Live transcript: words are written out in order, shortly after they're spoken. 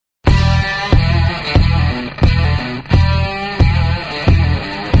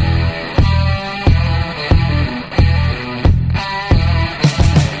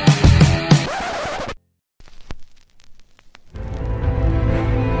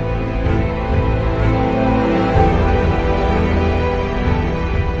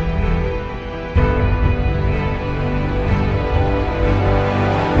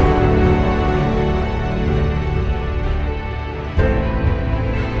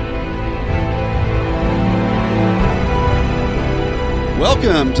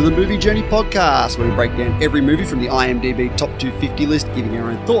Welcome to the Movie Journey Podcast, where we break down every movie from the IMDb Top 250 list, giving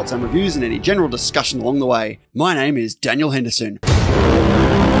our own thoughts and reviews and any general discussion along the way. My name is Daniel Henderson.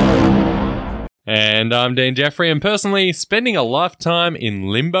 And I'm Dean Jeffrey, and personally, spending a lifetime in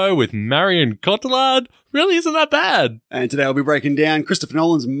limbo with Marion Cotillard really isn't that bad. And today I'll be breaking down Christopher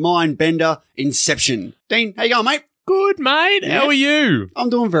Nolan's mind-bender, Inception. Dean, how you going, mate? Good, mate. Yeah. How are you?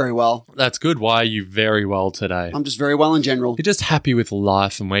 I'm doing very well. That's good. Why are you very well today? I'm just very well in general. You're just happy with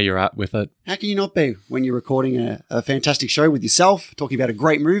life and where you're at with it. How can you not be when you're recording a fantastic show with yourself, talking about a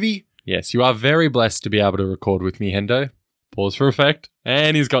great movie? Yes, you are very blessed to be able to record with me, Hendo. Pause for effect.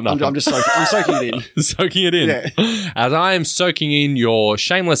 And he's got nothing. I'm soaking it in. Soaking it in. Yeah. As I am soaking in your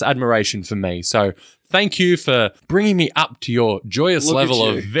shameless admiration for me. So thank you for bringing me up to your joyous Look level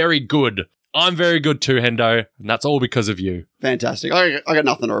at you. of very good. I'm very good too, Hendo, and that's all because of you. Fantastic. I got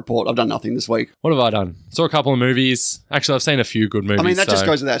nothing to report. I've done nothing this week. What have I done? Saw a couple of movies. Actually, I've seen a few good movies. I mean, that just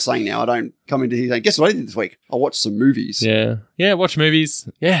goes without saying now. I don't come into here saying, guess what I did this week? I watched some movies. Yeah, watch movies.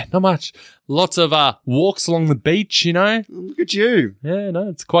 Yeah, not much. Lots of walks along the beach, you know? Look at you. Yeah, no,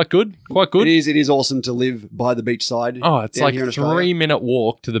 it's quite good. Quite good. It is awesome to live by the beachside. Oh, it's down like here in a Australia. 3-minute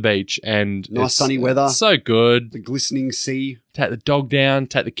walk to the beach and Nice sunny weather. It's so good. The glistening sea. Take the dog down,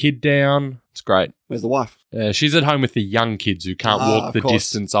 take the kid down. It's great. Where's the wife? She's at home with the young kids who can't walk of the course.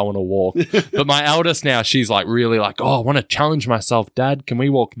 distance I want to walk. But my eldest now, she's like really like, oh, I want to challenge myself, Dad. Can we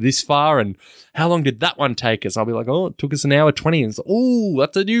walk this far? And how long did that one take us? I'll be like, oh, it took us an hour 20. And it's like, oh,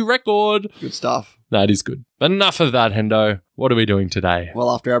 that's a new record. Good stuff. That is good. But enough of that, Hendo. What are we doing today?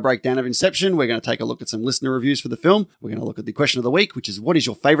 Well, after our breakdown of Inception, we're going to take a look at some listener reviews for the film. We're going to look at the question of the week, which is what is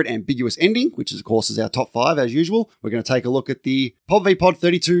your favourite ambiguous ending, which is, of course, is our top 5 as usual. We're going to take a look at the Pod v Pod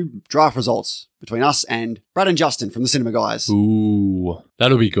 32 draft results between us and Brad and Justin from the Cinema Guys. Ooh,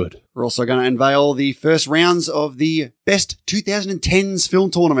 that'll be good. We're also going to unveil the first rounds of the Best 2010s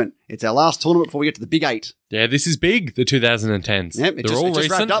Film Tournament. It's our last tournament before we get to the Big 8. Yeah, this is big, the 2010s. Yep, it just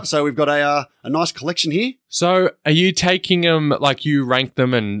wrapped up, so we've got a nice collection here. So are you taking them, like you rank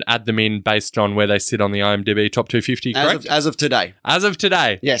them and add them in based on where they sit on the IMDb Top 250, correct? As of today. As of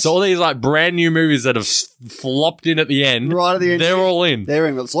today. Yes. So all these like brand new movies that have flopped in at the end. Right at the end. They're all in. They're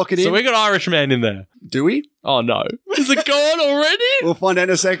in. Let's lock it in. So we got Irishman in there. Do we? Oh no. Is it gone already? We'll find out in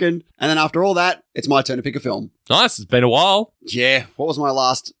a second. And then after all that, it's my turn to pick a film. Nice. It's been a while. Yeah. What was my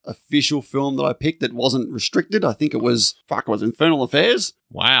last official film that I picked that wasn't restricted? I think it was Infernal Affairs.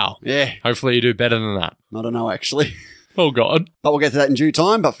 Wow. Yeah. Hopefully you do better than that. I don't know, actually. Oh God. But we'll get to that in due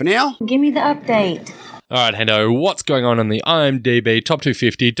time. But for now... Give me the update. All right, Hendo, what's going on in the IMDb Top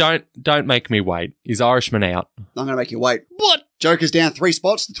 250? Don't make me wait. Is Irishman out? I'm going to make you wait. What? Joker's down 3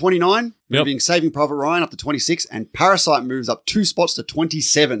 spots to 29, Yep. moving Saving Private Ryan up to 26, and Parasite moves up 2 spots to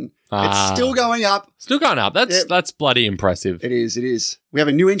 27. It's still going up. Still going up. That's bloody impressive. It is. We have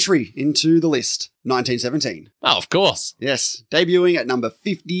a new entry into the list, 1917. Oh, of course. Yes, debuting at number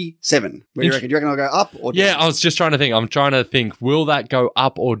 57. What do you reckon? Do you reckon I'll go up or down? Yeah, I was just trying to think. I'm trying to think, will that go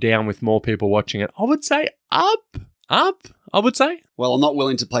up or down with more people watching it? I would say up. Up, I would say. Well, I'm not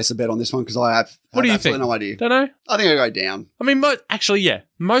willing to place a bet on this one because I have What do you absolutely think? no idea. Don't know. I think I'll go down. I mean, actually, yeah.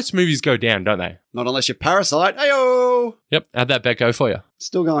 Most movies go down, don't they? Not unless you're Parasite. Heyo! Yep. How'd that bet go for you?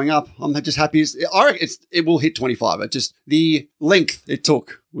 Still going up. I'm just happy. I reckon it will hit 25. It just the length it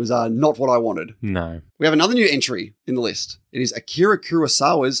took was not what I wanted. No. We have another new entry in the list. It is Akira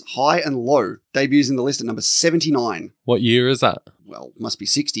Kurosawa's High and Low. Debuts in the list at number 79. What year is that? Well, must be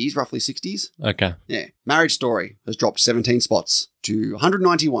 60s, roughly 60s. Okay. Yeah. Marriage Story has dropped 17 spots to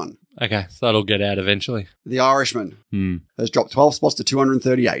 191. Okay. So that'll get out eventually. The Irishman has dropped 12 spots to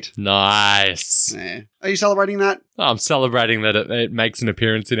 238. Nice. Yeah. Are you celebrating that? I'm celebrating that it makes an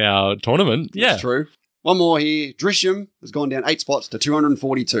appearance in our tournament. Yeah. That's true. One more here. Drishyam has gone down 8 spots to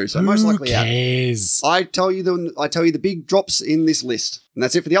 242. So most likely out. Who cares? I tell you the big drops in this list. And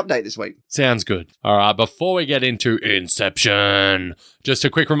that's it for the update this week. Sounds good. All right, before we get into Inception, just a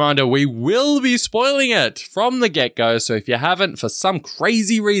quick reminder, we will be spoiling it from the get-go. So if you haven't, for some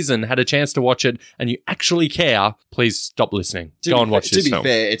crazy reason, had a chance to watch it and you actually care, please stop listening. Go and watch this film. To be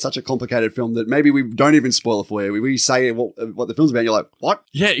fair, it's such a complicated film that maybe we don't even spoil it for you. We say what the film's about and you're like, what?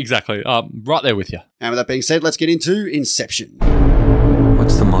 Yeah, exactly. Right there with you. And with that being said, let's get into Inception.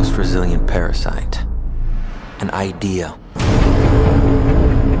 What's the most resilient parasite? An idea.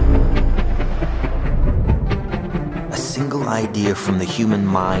 A single idea from the human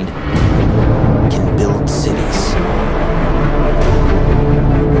mind can build cities.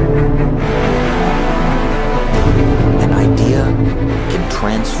 An idea can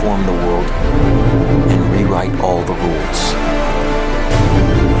transform the world and rewrite all the rules.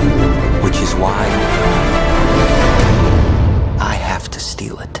 Which is why I have to stay.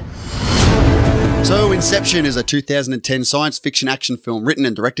 Inception is a 2010 science fiction action film written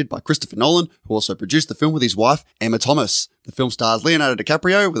and directed by Christopher Nolan, who also produced the film with his wife, Emma Thomas. The film stars Leonardo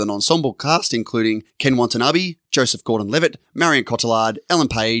DiCaprio with an ensemble cast including Ken Watanabe, Joseph Gordon-Levitt, Marion Cotillard, Ellen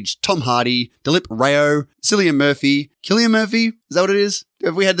Page, Tom Hardy, Dilip Rayo, Cillian Murphy. Cillian Murphy? Is that what it is?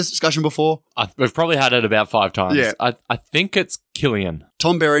 Have we had this discussion before? We've probably had it about 5 times. Yeah. I think it's Killian.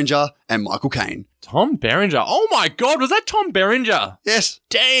 Tom Berenger and Michael Caine. Tom Berenger. Oh my God, was that Tom Berenger? Yes.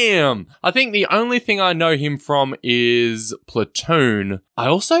 Damn. I think the only thing I know him from is Platoon. I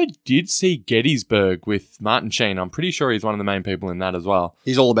also did see Gettysburg with Martin Sheen. I'm pretty sure he's one of the main people in that as well.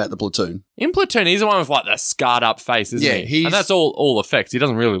 He's all about the platoon. In Platoon, he's the one with like the scarred up face, isn't he? And that's all effects. He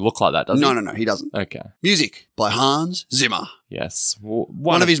doesn't really look like that, does he? No, he doesn't. Okay. Music by Hans Zimmer. Yes.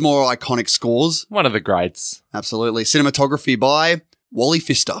 One of his more iconic scores. One of the greats. Absolutely. Cinematography by Wally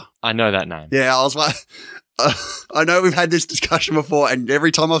Pfister. I know that name. Yeah, I was like, I know we've had this discussion before, and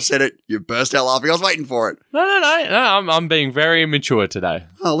every time I've said it, you burst out laughing. I was waiting for it. No. I'm being very mature today.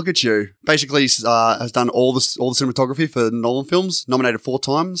 Oh, look at you. Basically, has done all the cinematography for Nolan films, nominated 4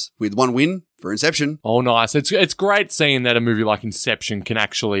 times with 1 win for Inception. Oh, nice. It's great seeing that a movie like Inception can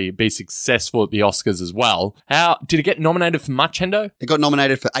actually be successful at the Oscars as well. How did it get nominated for much, Hendo? It got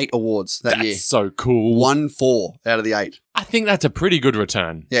nominated for 8 awards that year. That's so cool. Won 4 out of the 8. I think that's a pretty good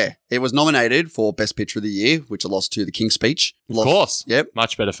return. Yeah. It was nominated for Best Picture of the Year, which it lost to The King's Speech. Of course. Yep.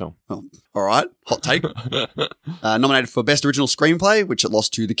 Much better film. Oh, all right. Hot take. Nominated for Best Original Screenplay, which it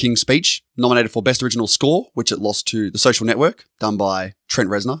lost to The King's Speech. Nominated for Best Original Score, which it lost to The Social Network, done by Trent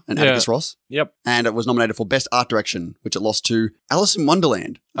Reznor and Atticus Ross. Yep. And it was nominated for Best Art Direction, which it lost to Alice in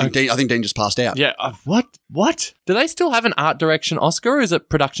Wonderland. I think Dean just passed out. Yeah. What? Do they still have an art direction Oscar, or is it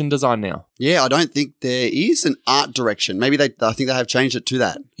production design now? Yeah, I don't think there is an art direction. Maybe I think they have changed it to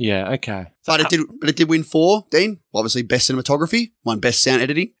that. Yeah, okay. But it did win 4, Dean. Obviously, Best Cinematography, won Best Sound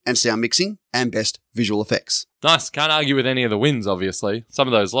Editing and Sound Mixing, and Best Visual Effects. Nice. Can't argue with any of the wins, obviously. Some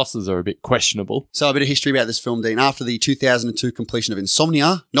of those losses are a bit questionable. So a bit of history about this film, Dean. After the 2002 completion of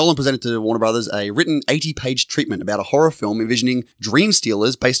Insomnia, Nolan presented to Warner Brothers a written 80-page treatment about a horror film envisioning dream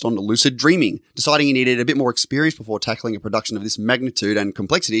stealers based on lucid dreaming. Deciding he needed a bit more experience before tackling a production of this magnitude and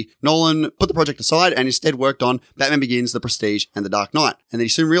complexity, Nolan put the project aside and instead worked on Batman Begins, The Prestige, and The Dark Knight. And then he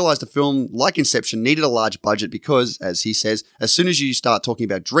soon realized a film like Inception needed a large budget because, as he says, as soon as you start talking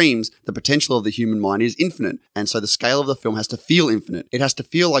about dreams, the potential of the human mind is infinite. And so the scale of the film has to feel infinite. It has to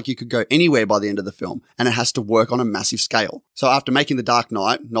feel like you could go anywhere by the end of the film, and it has to work on a massive scale. So after making The Dark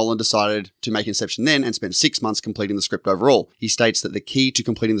Knight, Nolan decided to make Inception then and spent 6 months completing the script overall. He states that the key to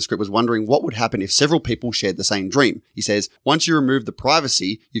completing the script was wondering what would happen if several people shared the same dream. He says, once you remove the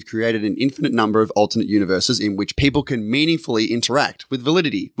privacy, you've created an infinite number of alternate universes in which people can meaningfully interact with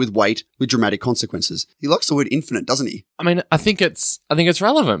validity, with weight, with dramatic consequences. He likes the word infinite, doesn't he? I mean, I think it's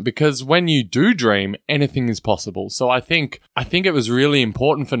relevant because when you do dream, anything is possible. So I think it was really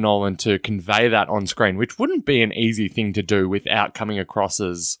important for Nolan to convey that on screen, which wouldn't be an easy thing to do without coming across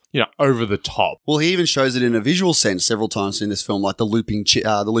as, over the top. Well, he even shows it in a visual sense several times in this film, like the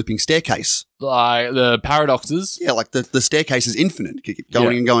looping staircase. Like the paradoxes. Yeah, like the staircase is infinite, keep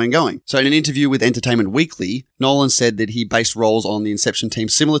going and going and going. So in an interview with Entertainment Weekly, Nolan said that he based roles on the Inception team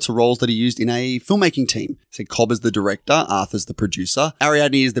similar to roles that he used in a filmmaking team. He said Cobb is the director, Arthur's the producer,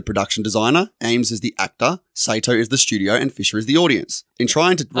 Ariadne is the production designer, Ames is the actor, Sato is the studio, and Fisher is the audience. In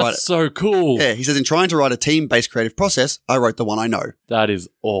trying to write That's so cool. Yeah, he says, in trying to write a team-based creative process, I wrote the one I know. That is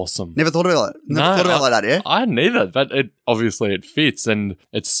awesome. Never thought about it. Never thought about it like that, yeah? I hadn't either, but obviously it fits, and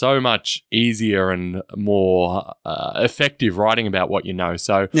it's so much easier and more effective writing about what you know.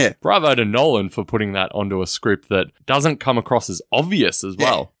 So bravo to Nolan for putting that onto a script that doesn't come across as obvious as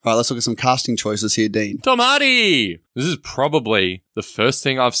well. All right, let's look at some casting choices here, Dean. Tom Hardy! This is probably the first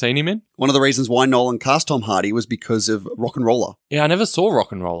thing I've seen him in. One of the reasons why Nolan cast Tom Hardy was because of Rock and Roller. Yeah, I never saw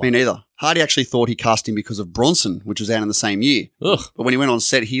Rock and Roller. Me neither. Hardy actually thought he cast him because of Bronson, which was out in the same year. Ugh. But when he went on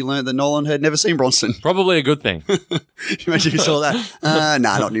set, he learned that Nolan had never seen Bronson. Probably a good thing. Imagine if you saw that. Nah,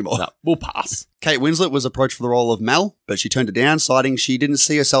 not anymore. No, we'll pass. Kate Winslet was approached for the role of Mel, but she turned it down, citing she didn't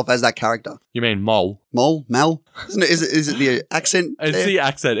see herself as that character. You mean Mole? Mole? Mel? Isn't it? Is it the accent? It's there? the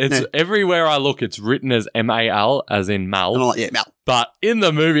accent. It's everywhere I look, it's written as M-A-L, as in Mal. And I'm like, yeah, Mel. But in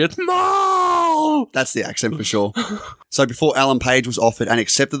the movie, it's Mole! That's the accent for sure. So before Ellen Page was offered and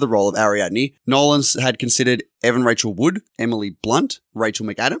accepted the role of Ariadne, Nolan had considered Evan Rachel Wood, Emily Blunt, Rachel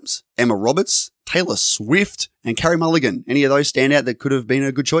McAdams, Emma Roberts, Taylor Swift, and Carey Mulligan. Any of those stand out that could have been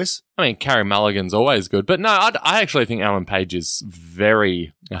a good choice? I mean, Carey Mulligan's always good, but no, I actually think Ellen Page is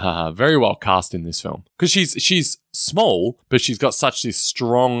very well cast in this film because she's small, but she's got such this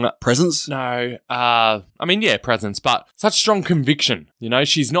strong presence. No, I mean, yeah, presence, but such strong conviction. You know,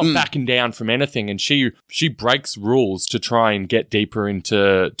 she's not backing down from anything, and she breaks rules to try and get deeper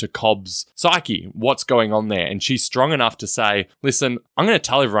into Cobb's psyche, what's going on there, and she's strong enough to say, "Listen, I'm going to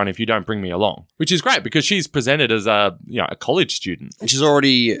tell everyone if you don't bring me along," which is great because she's presented as a college student, and she's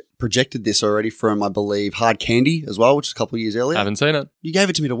already projected this already from, I believe, Hard Candy as well, which is a couple of years earlier. I haven't seen it. You gave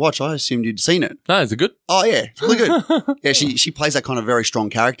it to me to watch. I assumed you'd seen it. No, is it good? Oh, yeah. It's really good. Yeah, she plays that kind of very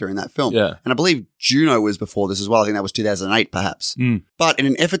strong character in that film. Yeah. And I believe Juno was before this as well. I think that was 2008, perhaps. But in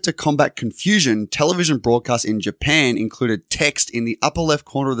an effort to combat confusion, television broadcasts in Japan included text in the upper left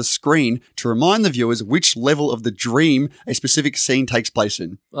corner of the screen to remind the viewers which level of the dream a specific scene takes place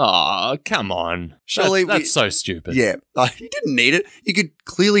in. Oh, come on. Surely that's so stupid. Yeah. You didn't need it. You could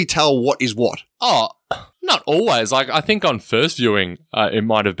clearly tell what is what. Oh, not always. Like, I think on first viewing, it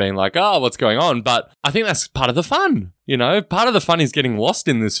might have been like, oh, what's going on? But I think that's part of the fun. You know, part of the fun is getting lost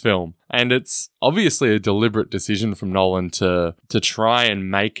in this film. And it's obviously a deliberate decision from Nolan to try and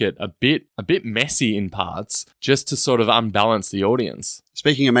make it a bit messy in parts, just to sort of unbalance the audience.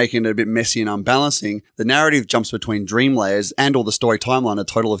 Speaking of making it a bit messy and unbalancing, the narrative jumps between dream layers and or the story timeline a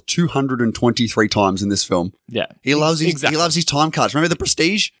total of 223 times in this film. Yeah. He loves his time cards. Remember The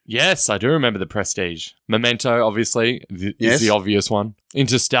Prestige? Yes, I do remember The Prestige. Memento, obviously, is the obvious one.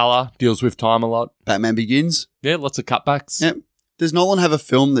 Interstellar deals with time a lot. Batman Begins? Yeah, lots of cutbacks. Yep. Does Nolan have a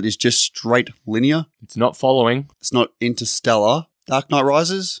film that is just straight linear? It's not following. It's not Interstellar. Dark Knight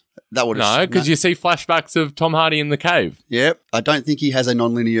Rises? That would No, because you see flashbacks of Tom Hardy in the cave. Yep. I don't think he has a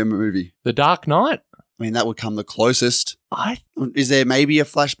non-linear movie. The Dark Knight? I mean, that would come the closest. Is there maybe a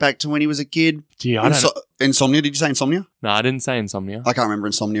flashback to when he was a kid? Gee, I don't know. Insomnia? Did you say Insomnia? No, I didn't say Insomnia. I can't remember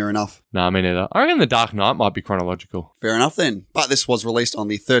Insomnia enough. No, me neither. I reckon The Dark Knight might be chronological. Fair enough then. But this was released on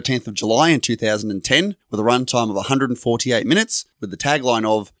the 13th of July in 2010 with a runtime of 148 minutes with the tagline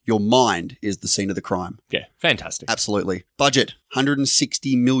of, "Your mind is the scene of the crime." Yeah, fantastic. Absolutely. Budget,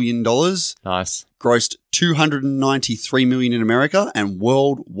 $160 million. Nice. Grossed $293 million in America and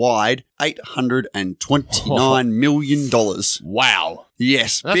worldwide $829 million. Wow.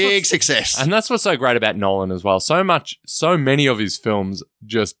 Yes, big success. And that's what's so great about Nolan as well. So many of his films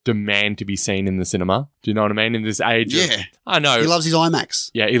just demand to be seen in the cinema. Do you know what I mean? In this age. Yeah. I know. He loves his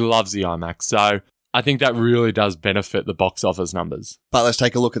IMAX. Yeah, he loves the IMAX. So I think that really does benefit the box office numbers. But let's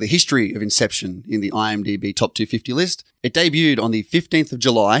take a look at the history of Inception in the IMDb Top 250 list. It debuted on the 15th of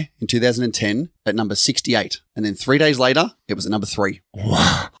July in 2010 at number 68. And then 3 days later, it was at number 3.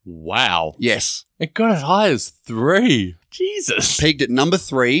 Wow. Yes. It got as high as 3. Jesus. Peaked at number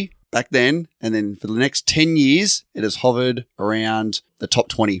 3 back then. And then for the next 10 years, it has hovered around the top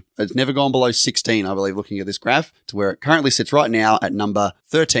 20. It's never gone below 16, I believe, looking at this graph, to where it currently sits right now at number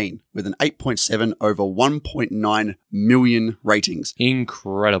 13 with an 8.7 over 1.9 million ratings.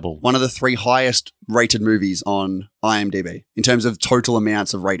 Incredible. One of the 3 highest rated movies on IMDb in terms of total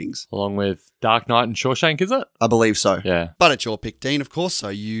amounts of ratings. Along with Dark Knight and Shawshank, is it? I believe so. Yeah. But it's your pick, Dean, of course, so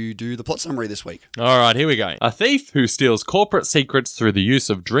you do the plot summary this week. All right, here we go. A thief who steals corporate secrets through the use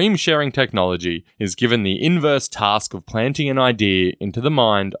of dream-sharing technology is given the inverse task of planting an idea into the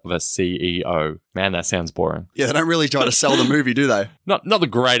mind of a CEO. Man, that sounds boring. Yeah, they don't really try to sell the movie, do they? Not the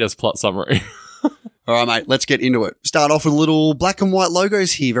greatest plot summary. All right, mate, let's get into it. Start off with little black and white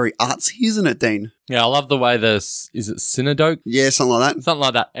logos here. Very artsy, isn't it, Dean? Yeah, I love the way is it Cinedoke? Yeah, something like that. Something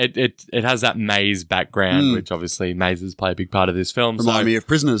like that. It has that maze background, which obviously mazes play a big part of this film. Remind me of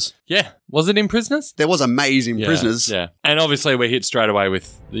Prisoners. Yeah. Was it in Prisoners? There was a maze in Prisoners. Yeah. And obviously we hit straight away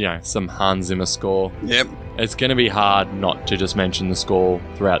with, some Hans Zimmer score. Yep. It's going to be hard not to just mention the score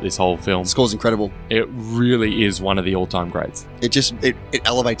throughout this whole film. The score's incredible. It really is one of the all-time greats. It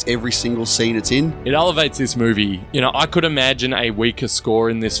elevates every single scene it's in. It elevates this movie. I could imagine a weaker score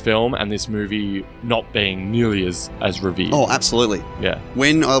in this film and this movie not being nearly as revered. Oh, absolutely. Yeah.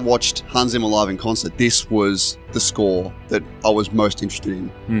 When I watched Hans Zimmer live in concert, this was the score that I was most interested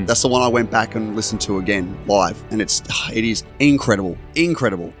in. That's the one I went back and listened to again live, and it is incredible.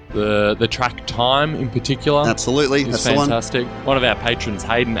 The track Time in particular, absolutely, is that's fantastic. One of our patrons,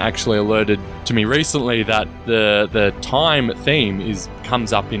 Hayden, actually alerted to me recently that the Time theme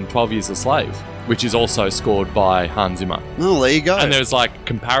comes up in 12 Years a Slave, which is also scored by Hans Zimmer. Oh, there you go. And there's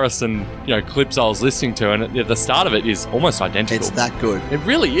comparison, clips I was listening to, and at the start of it is almost identical. It's that good. It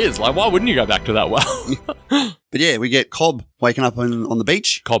really is. Why wouldn't you go back to that well? But yeah, we get Cobb waking up on the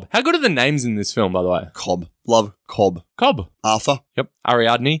beach. Cobb. How good are the names in this film, by the way? Cobb. Love Cobb. Cobb. Arthur. Yep.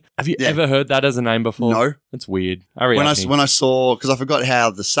 Ariadne. Have you ever heard that as a name before? No. That's weird. Ariadne. When I saw, because I forgot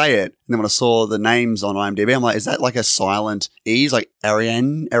how to say it, and then when I saw the names on IMDb, I'm like, is that like a silent E's, like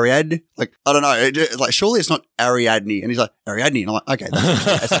Ariadne? Like, I don't know. Like, surely it's not Ariadne. And he's like, Ariadne. And I'm like, okay,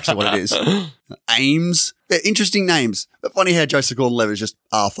 that's actually what it is. Ames. Yeah, interesting names. But funny how Joseph Gordon-Levitt is just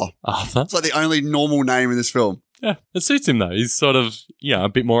Arthur. Arthur? It's like the only normal name in this film. Yeah, it suits him though. He's sort of, a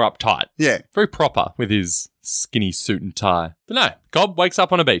bit more uptight. Yeah. Very proper with his skinny suit and tie. But no, Cobb wakes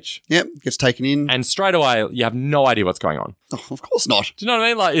up on a beach. Yep, gets taken in. And straight away, you have no idea what's going on. Oh, of course not. Do you know what I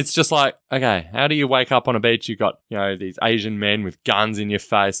mean? Like, it's just like, okay, how do you wake up on a beach? You've got, these Asian men with guns in your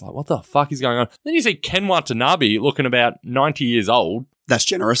face. Like, what the fuck is going on? Then you see Ken Watanabe looking about 90 years old. That's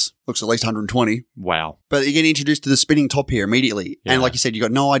generous. Looks at least 120. Wow. But you get introduced to the spinning top here immediately. Yeah. And like you said, you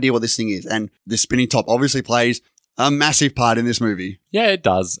got no idea what this thing is. And the spinning top obviously plays a massive part in this movie. Yeah, it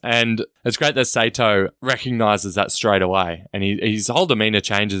does. And it's great that Sato recognizes that straight away. And his whole demeanor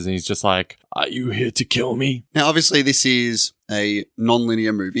changes and he's just like, are you here to kill me? Now, obviously, this is a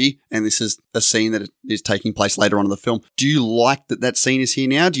non-linear movie and this is a scene that is taking place later on in the film. Do you like that scene is here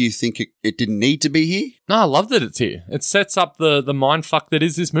now? Do you think it didn't need to be here? No, I love that it's here. It sets up the mindfuck that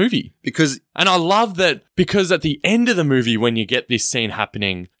is this movie. And I love that because at the end of the movie, when you get this scene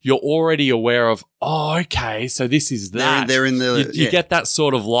happening, you're already aware of, oh, okay, so this is that. They're in the... You get that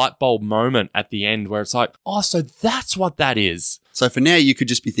sort of light bulb moment at the end where it's like, oh, so that's what that is. So for now, you could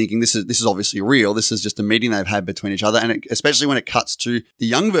just be thinking this is obviously real. This is just a meeting they've had between each other. And especially when it cuts to the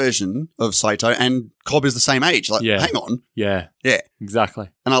young version of Saito and Cobb is the same age. Like, hang on. Yeah. Yeah. Exactly.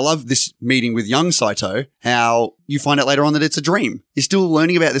 And I love this meeting with young Saito, how you find out later on that it's a dream. You're still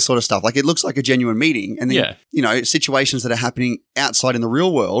learning about this sort of stuff. Like, it looks like a genuine meeting. And then, situations that are happening outside in the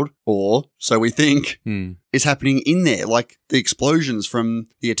real world, or so we think, is happening in there. Like the explosions from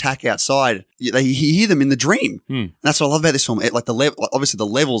the attack outside, you hear them in the dream. That's what I love about this film. Like obviously the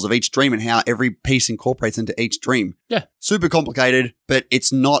levels of each dream and how every piece incorporates into each dream. Yeah. Super complicated, but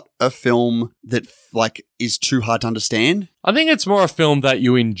it's not a film that is too hard to understand. I think it's more a film that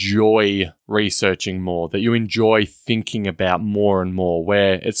you enjoy researching more, that you enjoy thinking about more and more,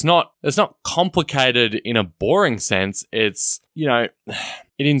 where it's not complicated in a boring sense. It's, it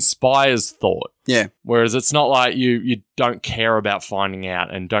inspires thought. Yeah. Whereas it's not like you don't care about finding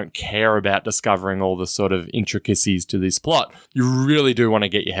out and don't care about discovering all the sort of intricacies to this plot. You really do want to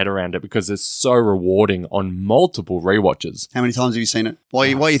get your head around it because it's so rewarding on multiple rewatches. How many times have you seen it?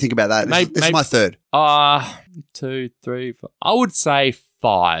 Why do you think about that? This is my third. 2, 3, 4. I would say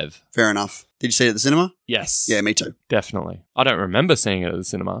 5. Fair enough. Did you see it at the cinema? Yes. Yeah, me too. Definitely. I don't remember seeing it at the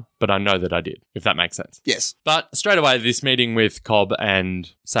cinema, but I know that I did, if that makes sense. Yes. But straight away, this meeting with Cobb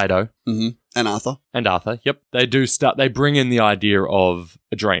and Sato. Mm-hmm. And Arthur. Yep. They bring in the idea of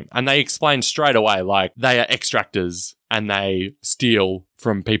a dream. And they explain straight away, like, they are extractors and they steal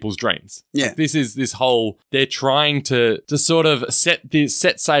from people's dreams. Yeah. Like, this is this whole, they're trying to sort of set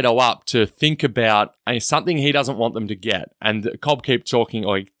Sato up to think about something he doesn't want them to get. And Cobb keeps talking,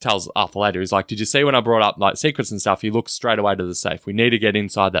 or he tells Arthur later, he's like, did you see when I brought up like secrets and stuff? He looks straight away to the safe. We need to get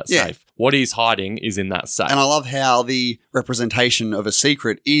inside that safe. What he's hiding is in that safe. And I love how the representation of a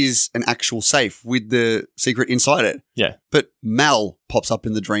secret is an actual safe with the secret inside it. Yeah. But Mal pops up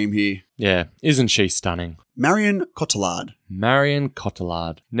in the dream here. Yeah. Isn't she stunning? Marion Cotillard.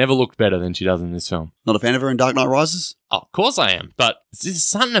 Never looked better than she does in this film. Not a fan of her in Dark Knight Rises? Oh, of course I am. But there's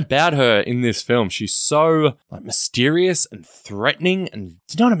something about her in this film. She's so mysterious and threatening. And do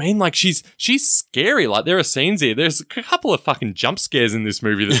you know what I mean? Like, she's scary. Like, there are scenes here. There's a couple of fucking jump scares in this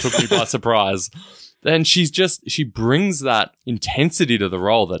movie that took me by surprise. And she brings that intensity to the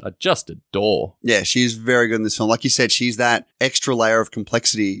role that I just adore. Yeah, she's very good in this film. Like you said, she's that extra layer of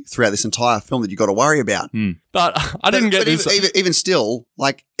complexity throughout this entire film that you got to worry about. But I didn't get this. Even still,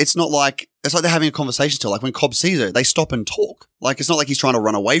 like, it's like they're having a conversation still. Like, when Cobb sees her, they stop and talk. Like, it's not like he's trying to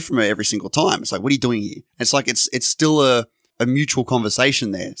run away from her every single time. It's like, what are you doing here? It's like, it's still a mutual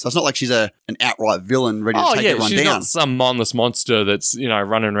conversation there. So it's not like she's an outright villain ready to take everyone down. She's not some mindless monster that's,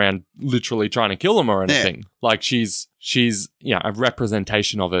 running around literally trying to kill them or anything. Yeah. Like, she's a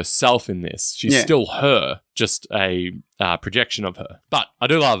representation of herself in this. She's still her, just a projection of her. But I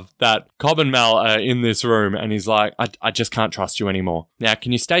do love that Cobb and Mal are in this room and he's like, I just can't trust you anymore. Now,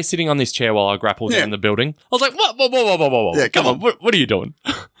 can you stay sitting on this chair while I grapple down the building? I was like, whoa. Yeah, come on. What are you doing?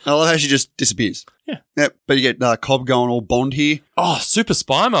 I love how she just disappears. Yeah. But you get Cobb going all Bond here. Oh, super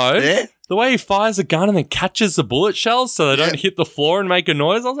spy mode. Yeah. the way he fires a gun and then catches the bullet shells so they don't hit the floor and make a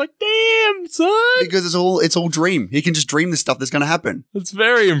noise, I was like, damn, son. Because it's all dream. He can just dream the stuff that's going to happen. It's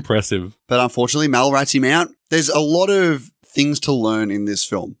very impressive. But unfortunately, Mal rats him out. There's a lot of things to learn in this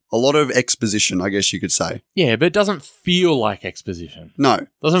film. A lot of exposition, I guess you could say. Yeah, but it doesn't feel like exposition. No. It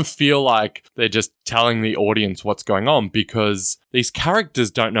doesn't feel like they're just telling the audience what's going on because these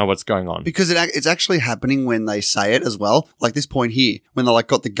characters don't know what's going on. Because it's actually happening when they say it as well. Like this point here, when they like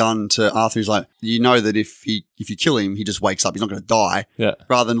got the gun to Arthur, he's like, you know that if you kill him, he just wakes up. He's not going to die. Yeah.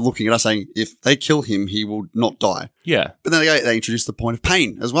 Rather than looking at us saying, if they kill him, he will not die. Yeah. But then they introduce the point of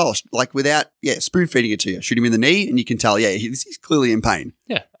pain as well. Like without, spoon feeding it to you. Shoot him in the knee and you can tell, he's clearly in pain.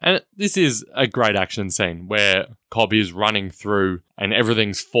 Yeah. And this is a great action scene where Cobb is running through and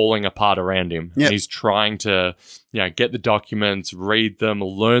everything's falling apart around him. Yep. And he's trying to, get the documents, read them,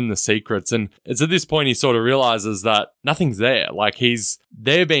 learn the secrets. And it's at this point he sort of realizes that nothing's there. Like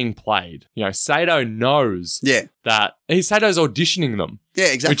they're being played. Sato knows that Sato's auditioning them. Yeah,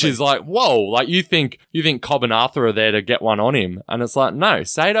 exactly. Which is like, whoa, like you think Cobb and Arthur are there to get one on him. And it's like, no,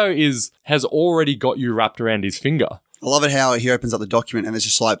 Sato has already got you wrapped around his finger. I love it how he opens up the document and there's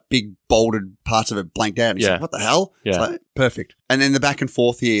just like big bolded parts of it blanked out. And he's like, what the hell? Yeah. It's like, perfect. And then the back and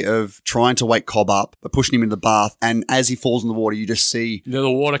forth here of trying to wake Cobb up, but pushing him into the bath. And as he falls in the water, you just see the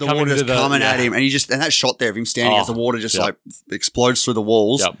water coming at him. And and that shot there of him standing as the water just like explodes through the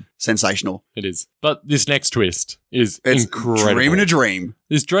walls. Yep. Sensational. It is. But this next twist is incredible. Dream in a dream.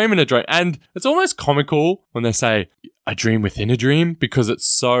 This dream in a dream. And it's almost comical when they say, a dream within a dream, because it's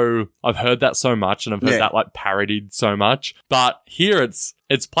so, I've heard that so much and I've heard that like parodied so much. But here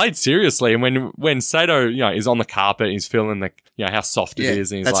it's played seriously. And when Sato, is on the carpet, he's feeling the, how soft it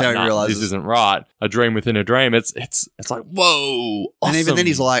is. And he's that's like, how he realizes this isn't right. A dream within a dream. It's like, whoa. Awesome. And even then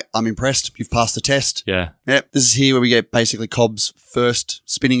he's like, I'm impressed. You've passed the test. Yeah. Yep. This is here where we get basically Cobb's first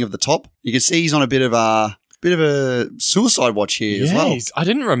spinning of the top. You can see he's on a bit of a suicide watch here as well. I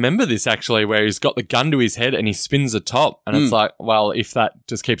didn't remember this actually, where he's got the gun to his head and he spins the top. And it's like, well, if that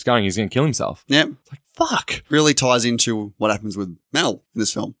just keeps going, he's going to kill himself. Yep. It's like, fuck. Really ties into what happens with Mel in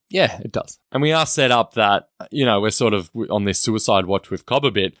this film. Yeah, it does. And we are set up that, we're sort of on this suicide watch with Cobb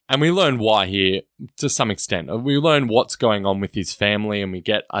a bit. And we learn why here to some extent. We learn what's going on with his family and we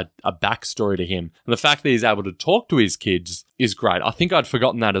get a backstory to him. And the fact that he's able to talk to his kids is great. I think I'd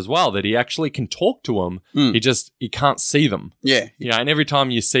forgotten that as well, that he actually can talk to them. He can't see them. Yeah. And every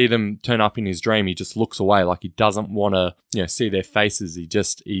time you see them turn up in his dream, he just looks away like he doesn't want to, see their faces.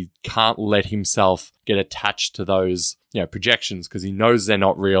 He can't let himself get attached to those projections because he knows they're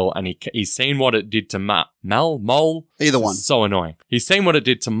not real, and he's seen what it did to Mole. Either one. So annoying. He's seen what it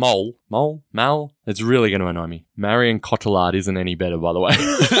did to Mal. It's really going to annoy me. Marion Cotillard isn't any better, by the way.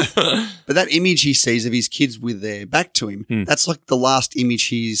 But that image he sees of his kids with their back to him, that's like the last image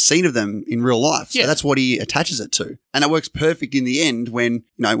he's seen of them in real life. So that's what he attaches it to. And it works perfect in the end when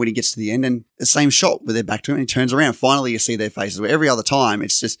he gets to the end and the same shot with their back to him and he turns around. Finally, you see their faces, where every other time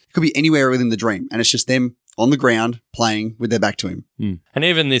it could be anywhere within the dream and it's just them on the ground playing with their back to him. And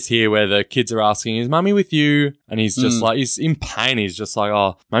even this here where the kids are asking, is Mummy with you? And he's just like, he's in pain. He's just like,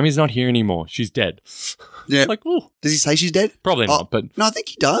 oh, Mummy's not here anymore. She's dead. Yeah. Like, ooh. Does he say she's dead? Probably not, but... No, I think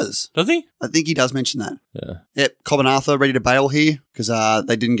he does. Does he? I think he does mention that. Yeah. Yep. Cobb and Arthur ready to bail here because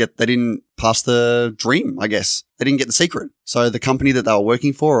they didn't pass the dream, I guess. They didn't get the secret. So the company that they were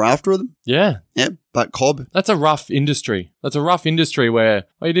working for are after them. Yeah. Yep. But Cobb... That's a rough industry. That's a rough industry where,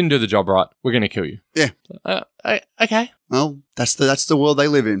 you didn't do the job right. We're going to kill you. Yeah. Okay. Well, that's the world they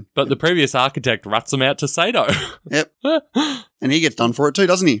live in. But the previous architect rats him out to Sato. Yep. And he gets done for it too,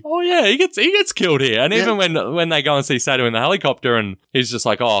 doesn't he? Oh yeah, he gets killed here. And even when they go and see Sato in the helicopter and he's just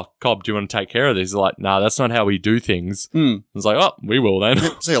like, oh, Cobb, do you want to take care of this? He's like, nah, that's not how we do things. It's like, oh, we will then.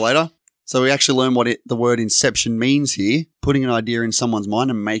 Yep. See you later. So we actually learn what the word Inception means here, putting an idea in someone's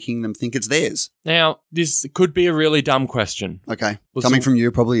mind and making them think it's theirs. Now, this could be a really dumb question. Okay. Coming from you,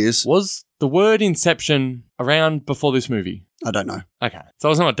 probably is. Was the word Inception around before this movie? I don't know. Okay. So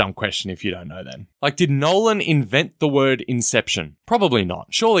it's not a dumb question if you don't know then. Like, did Nolan invent the word Inception? Probably not.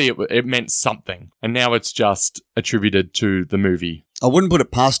 Surely it meant something. And now it's just attributed to the movie. I wouldn't put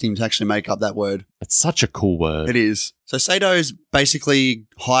it past him to actually make up that word. It's such a cool word. It is. So Sato's basically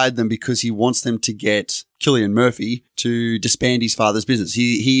hired them because he wants them to get Cillian Murphy to disband his father's business.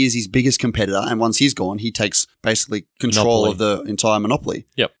 He is his biggest competitor, and once he's gone, he takes basically control of the entire monopoly.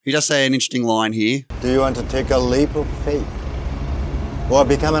 Yep. He does say an interesting line here. Do you want to take a leap of faith or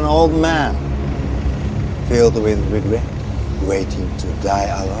become an old man filled with regret, waiting to die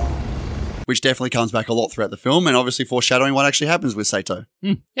alone? which definitely comes back a lot throughout the film and obviously foreshadowing what actually happens with Sato.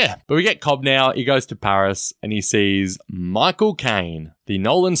 Yeah, but we get Cobb now. He goes to Paris and he sees Michael Caine, the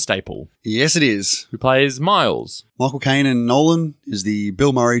Nolan staple, Yes, it is. who plays Miles. Michael Caine and Nolan is the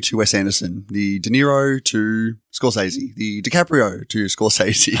Bill Murray to Wes Anderson, the De Niro to Scorsese, the DiCaprio to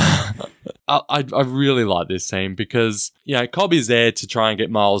Scorsese. I really like this scene because, Cobb is there to try and get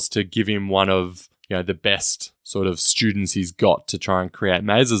Miles to give him one of, the best sort of students he's got to try and create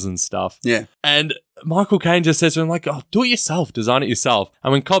mazes and stuff. Yeah. And Michael Caine just says to him, like, oh, do it yourself, design it yourself.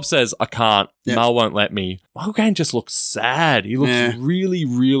 And when Cobb says, I can't, Mel won't let me, Michael Caine just looks sad. He looks really,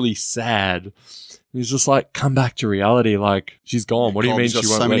 really sad. He's just like, come back to reality. Like, she's gone. What do you mean she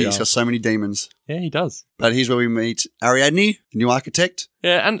won't let you? He's got so many demons. Yeah, he does. But here's where we meet Ariadne, the new architect.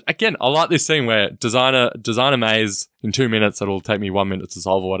 Yeah, and again, I like this scene where design a maze in 2 minutes. It'll take me 1 minute to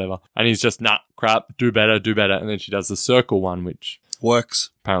solve or whatever. And he's just, nah, crap, do better. And then she does the circle one, which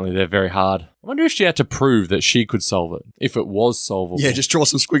works. Apparently they're very hard. I wonder if she had to prove that she could solve it, if it was solvable. Yeah, just draw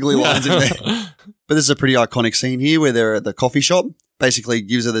some squiggly lines in there. But this is a pretty iconic scene here where they're at the coffee shop. Basically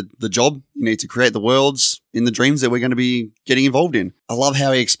gives her the job. You need to create the worlds in the dreams that we're going to be getting involved in. I love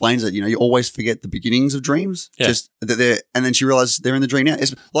how he explains it. You always forget the beginnings of dreams. Yeah. Just that they're, and then she realizes they're in the dream now.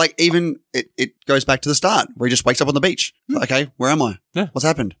 It's like even it goes back to the start where he just wakes up on the beach. Like, okay, where am I? Yeah. What's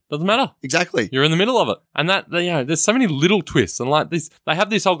happened? Doesn't matter. Exactly. You're in the middle of it. And that, there's so many little twists. And like this, they have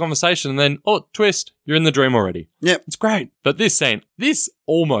this whole conversation and then, oh, twist, you're in the dream already. Yep. It's great. But this scene, this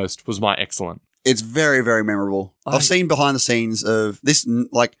almost was my excellent. It's very, very memorable. I've seen behind the scenes of this,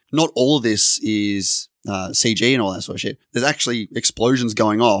 like, not all of this is CG and all that sort of shit. There's actually explosions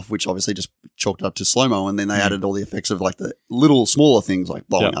going off, which obviously just chalked up to slow-mo, and then they added all the effects of, like, the little, smaller things, like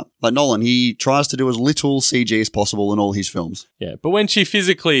blowing up. Like Nolan, he tries to do as little CG as possible in all his films. Yeah, but when she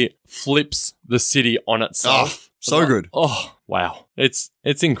physically flips the city on itself... so good. Oh, wow. It's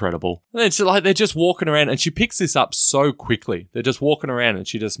incredible. And it's like they're just walking around and she picks this up so quickly. They're just walking around and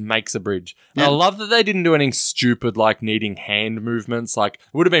she just makes a bridge. And I love that they didn't do anything stupid like needing hand movements. Like it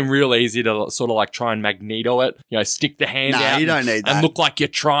would have been real easy to sort of like try and magneto it. Stick the hand out. You don't need that. And look like you're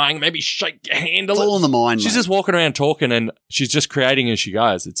trying. Maybe shake your hand a little. It's all in the mind, She's mate. just walking around talking and she's just creating as she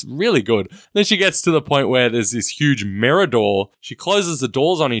goes. It's really good. Then she gets to the point where there's this huge mirror door. She closes the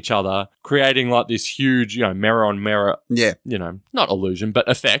doors on each other, creating like this huge, mirror on mirror. Yeah. Not illusion, but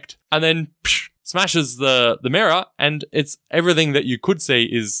effect. And then smashes the mirror and it's everything that you could see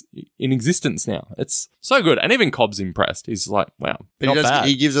is in existence now. It's so good. And even Cobb's impressed. He's like, wow, But bad.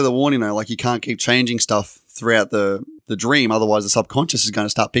 he gives her the warning, like you can't keep changing stuff throughout the dream, otherwise the subconscious is going to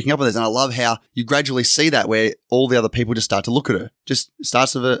start picking up on this. And I love how you gradually see that where all the other people just start to look at her. Just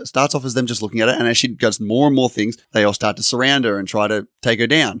starts off as them just looking at it, and as she does more and more things, they all start to surround her and try to take her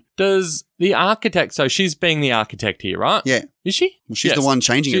down. Does the architect, so she's being the architect here, right? Yeah. Is she? Well, she's the one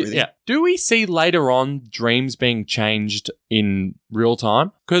changing everything. Yeah. Do we see later on dreams being changed in real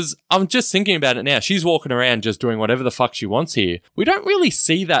time? Because I'm just thinking about it now. She's walking around just doing whatever the fuck she wants here. We don't really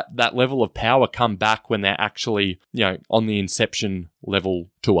see that level of power come back when they're actually, on the Inception level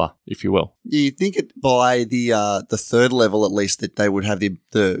tour, if you will. You think it by the third level at least that they would have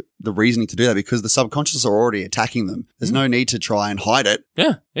the reasoning to do that because the subconscious are already attacking them. There's no need to try and hide it.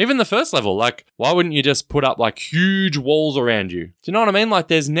 Yeah. Even the first level, like, why wouldn't you just put up like huge walls around you? Do you know what I mean? Like,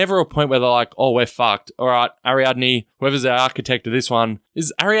 there's never a point where they're like, oh, we're fucked. All right, Ariadne, whoever's the architect of this one,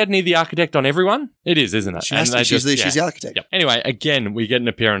 is Ariadne the architect on everyone? It is, isn't it? She's the architect. Yep. Anyway, again, we get an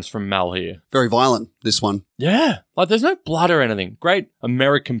appearance from Mel here. Very violent, this one. Yeah. Like, there's no blood or anything. Great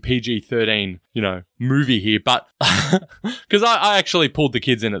American PG-13, movie here. But because I actually pulled the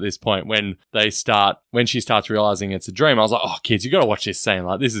kids in at this point when she starts realizing it's a dream. I was like, oh, kids, you got to watch this scene.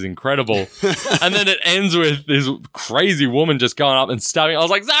 Like, this is incredible. And then it ends with this crazy woman just going up and stabbing. I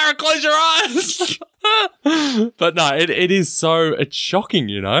was like, Zara, close your eyes. But no, it's shocking,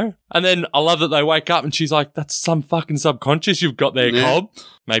 And then I love that they wake up and she's like, that's some fucking subconscious you've got there, Cobb.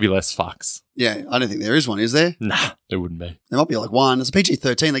 Maybe less fucks. Yeah, I don't think there is one, is there? Nah, there wouldn't be. There might be like one. It's a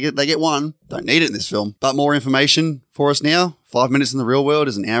PG-13. They get one. Don't need it in this film. But more information for us now. 5 minutes in the real world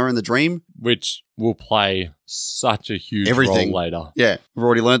is an hour in the dream. Which will play such a huge Everything. role later. Yeah. We've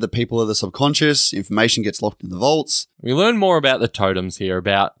already learned that people are the subconscious. Information gets locked in the vaults. We learn more about the totems here,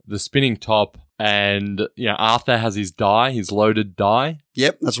 about the spinning top. And, Arthur has his die, his loaded die.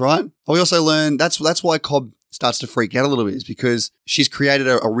 Yep, that's right. We also learn that's why Cobb starts to freak out a little bit is because she's created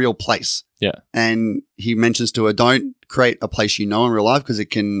a real place. Yeah. And he mentions to her, don't create a place in real life because it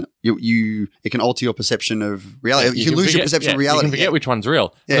can alter your perception of reality. You can lose your perception of reality. You can forget which one's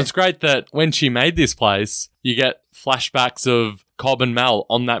real. Yeah. And it's great that when she made this place, you get flashbacks of Cobb and Mel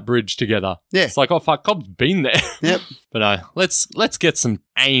on that bridge together. Yeah. It's like, oh fuck, Cobb's been there. Yep. But no, let's get some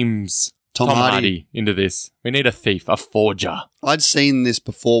aims Tom Hardy into this. We need a thief, a forger. I'd seen this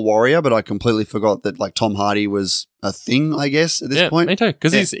before Warrior, but I completely forgot that like Tom Hardy was a thing, I guess, at this point. Me too.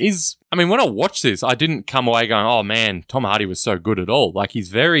 Because he's, I mean, when I watched this, I didn't come away going, oh man, Tom Hardy was so good at all. Like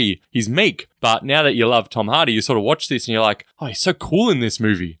he's meek. But now that you love Tom Hardy, you sort of watch this and you're like, oh, he's so cool in this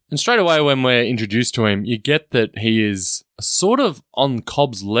movie. And straight away when we're introduced to him, you get that he is sort of on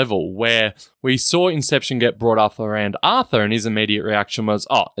Cobb's level, where we saw Inception get brought up around Arthur and his immediate reaction was,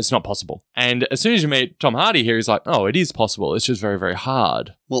 oh, it's not possible. And as soon as you meet Tom Hardy here, he's like, oh, it is possible. It's just very, very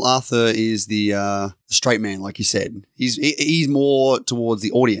hard. Well, Arthur is the straight man, like you said. He's more towards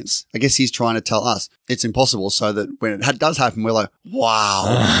the audience. I guess he's trying to tell us it's impossible so that when it does happen, we're like,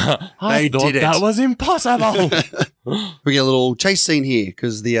 wow, I thought that was impossible. We get a little chase scene here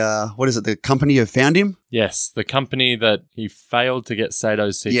because the company have found him? Yes, the company that he failed to get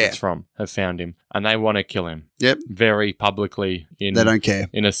Sato's secrets from have found him, and they want to kill him. Yep. Very publicly they don't care.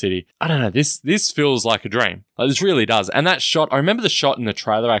 In a city. I don't know, this feels like a dream. Like, this really does. And that shot, I remember the shot in the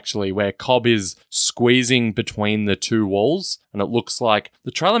trailer actually where Cobb is squeezing between the two walls, and it looks like,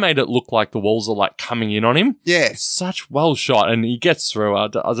 the trailer made it look like the walls are like coming in on him. Yeah. Such well shot, and he gets through. I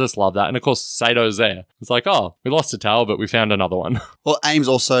just love that. And of course, Sato's there. It's like, oh, we lost a tower, but we found another one. Well, Ames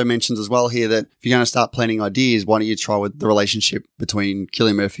also mentions as well here that if you're going to start planning ideas, why don't you try with the relationship between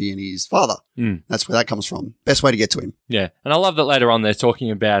Cillian Murphy and his father? That's where that comes from. Best way to get to him. Yeah. And I love that later on they're talking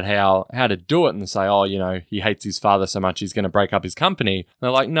about how to do it, and they say, oh, you know, he hates his father so much he's going to break up his company. And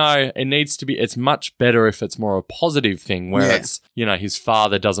they're like, no, it's much better if it's more a positive thing where it's, you know, his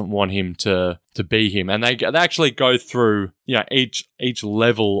father doesn't want him to be him. And they actually go through, you know, each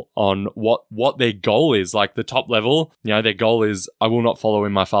level on what their goal is. Like the top level, you know, their goal is, I will not follow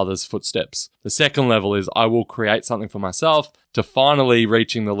in my father's footsteps. The second level is, I will create something for myself, to finally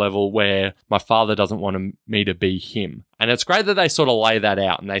reaching the level where my father doesn't want me to be him. And it's great that they sort of lay that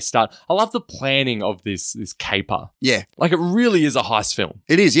out and they start. I love the planning of this caper. Yeah. Like it really is a heist film.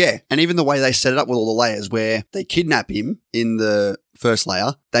 It is, yeah. And even the way they set it up with all the layers where they kidnap him in the first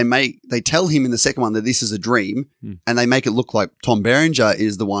layer, they tell him in the second one that this is a dream, and they make it look like Tom Berenger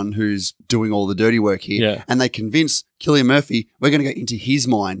is the one who's doing all the dirty work here. Yeah. And they convince Cillian Murphy, we're going to go into his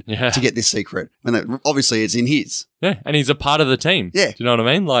mind to get this secret. And obviously it's in his. Yeah, and he's a part of the team. Yeah. Do you know what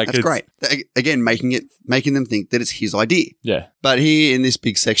I mean? Like that's great. Again, making them think that it's his idea. Yeah. But here in this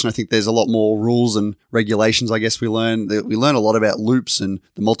big section, I think there's a lot more rules and regulations. I guess we learn a lot about loops and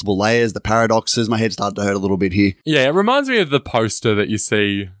the multiple layers, the paradoxes. My head started to hurt a little bit here. Yeah, it reminds me of the poster that you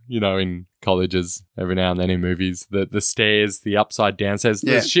see, you know, in colleges every now and then in movies. The stairs, the upside down stairs,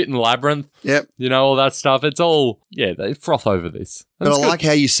 the shit in Labyrinth. Yep. You know, all that stuff. It's all, they froth over this. But I like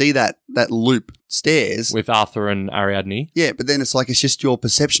how you see that loop stairs with Arthur and Ariadne. Yeah, but then it's like it's just your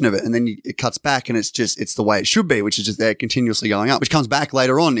perception of it, and then it cuts back, and it's the way it should be, which is just they're continuously going up, which comes back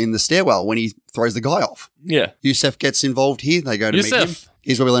later on in the stairwell when he throws the guy off. Yeah, Yusef gets involved here. They go to meet him.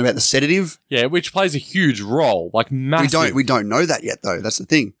 Here's where we learn about the sedative. Yeah, which plays a huge role, like massive. We don't know that yet, though. That's the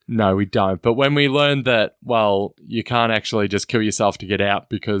thing. No, we don't. But when we learn that, well, you can't actually just kill yourself to get out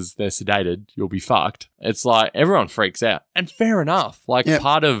because they're sedated, you'll be fucked. It's like everyone freaks out. And fair enough. Like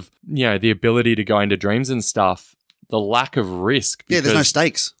part of, you know, the ability to go into dreams and stuff, the lack of risk. Yeah, there's no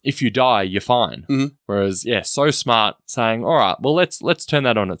stakes. If you die, you're fine. Mm-hmm. Whereas, so smart saying, all right, well, let's turn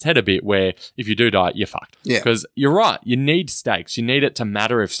that on its head a bit where if you do die, you're fucked. Yeah. Because you're right. You need stakes. You need it to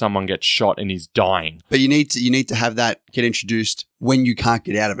matter if someone gets shot and he's dying. But you need to have that get introduced when you can't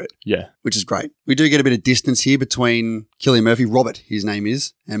get out of it. Yeah. Which is great. We do get a bit of distance here between Cillian Murphy, Robert, his name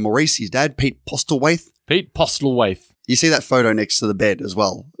is, and Maurice, his dad, Pete Postlethwaite. Pete Postlethwaite. You see that photo next to the bed as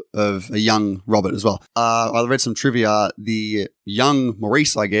well of a young Robert as well. I read some trivia. The young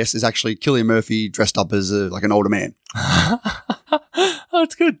Maurice, I guess, is actually Cillian Murphy dressed up as like an older man. Oh,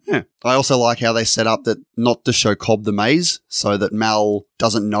 it's good. Yeah. I also like how they set up that not to show Cobb the maze so that Mal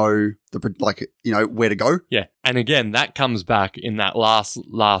doesn't know where to go. Yeah. And again, that comes back in that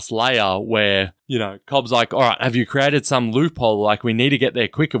last layer where, you know, Cobb's like, all right, have you created some loophole? Like, we need to get there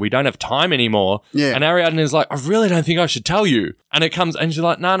quicker. We don't have time anymore. Yeah. And Ariadne is like, I really don't think I should tell you. And it comes, and she's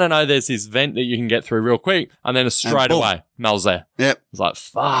like, no, there's this vent that you can get through real quick. And then straight away, Mel's there. Yep. It's like,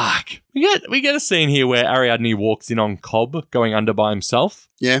 fuck. We get a scene here where Ariadne walks in on Cobb going under by himself.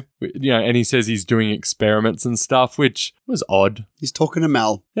 Yeah. You know, and he says he's doing experiments and stuff, which was odd. He's talking to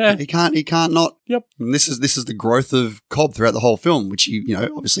Mal. Yeah. He can't not. Yep. And this is the growth of Cobb throughout the whole film, which he, you know,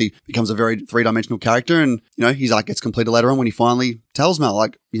 obviously becomes a very three-dimensional character, and, you know, his arc gets completed later on when he finally tells Mal,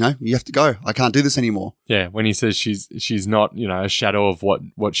 like, you know, you have to go. I can't do this anymore. Yeah, when he says she's not, you know, a shadow of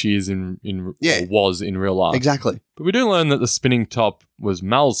what she is in or was in real life. Exactly. But we do learn that the spinning top was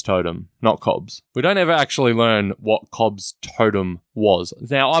Mal's totem, not Cobb's. We don't ever actually learn what Cobb's totem was.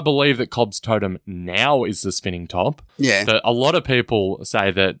 Now, I believe that Cobb's totem now is the spinning top. Yeah. But a lot of people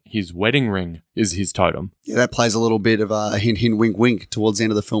say that his wedding ring is his totem. Yeah, that plays a little bit of a hint, hint, wink, wink towards the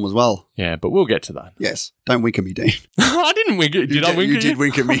end of the film as well. Yeah, but we'll get to that. Yes. Don't wink at me, Dean. I didn't wink at you. Did I wink at you? You did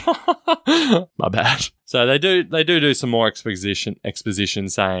wink at me. My bad. So they do some more exposition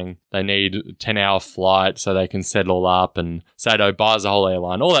saying they need a 10-hour flight so they can settle up, and Sato buys a whole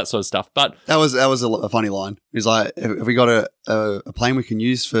airline, all that sort of stuff. But that was a funny line. He's like, have we got a plane we can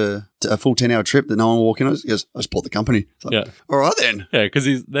use for a full 10-hour trip that no one will walk in on? He goes, I just bought the company. It's like, yeah. All right then. Yeah,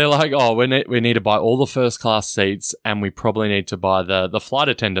 because they're like, oh, we need to buy all the first class seats, and we probably need to buy the flight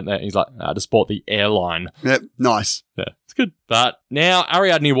attendant there. He's like, I just bought the airline. Yep, nice. Yeah, it's good. But now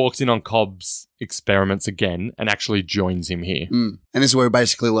Ariadne walks in on Cobb's experiments again and actually joins him here. And this is where we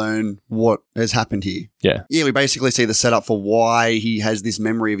basically learn what has happened here. Yeah. Yeah, we basically see the setup for why he has this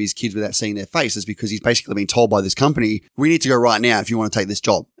memory of his kids without seeing their faces, because he's basically been told by this company, we need to go right now if you want to take this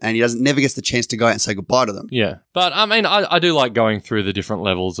job. And he never gets the chance to go out and say goodbye to them. Yeah. But I mean, I do like going through the different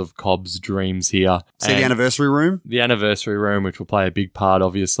levels of Cobb's dreams here. See the anniversary room? The anniversary room, which will play a big part,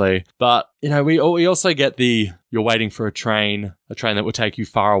 obviously. But, you know, we also get you're waiting for a train that will take you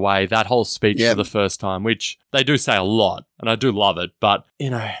far away, that whole speech for the first time, which they do say a lot, and I do love it. But, you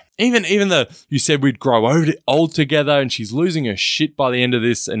know, even though you said we'd grow old together and she's losing her shit by the end of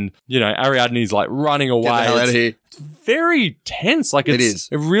this, and, you know, Ariadne's like running away. Get the hell out of here. It's very tense. Like, it is.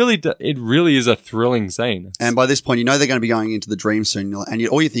 It really is a thrilling scene. And by this point, you know they're going to be going into the dream soon, and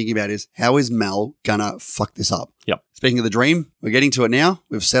all you're thinking about is, how is Mel gonna fuck this up? Yep. Speaking of the dream, we're getting to it now.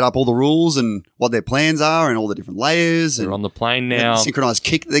 We've set up all the rules and what their plans are and all the different layers. They're and on the plane now. The synchronized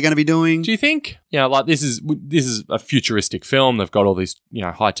kick that they're going to be doing. Do you think, like this is a futuristic film. They've got all this,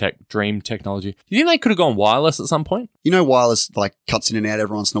 high-tech dream technology. Do you think they could have gone wireless at some point? You know, wireless like cuts in and out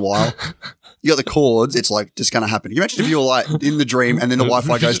every once in a while. You got the cords. It's like just going to happen. Can you imagine if you were like in the dream and then the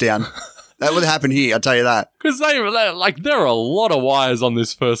Wi-Fi goes down? That would happen here, I'll tell you that. Because there are a lot of wires on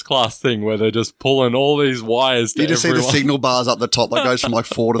this first class thing where they're just pulling all these wires to You just everyone. see the signal bars up the top that goes from like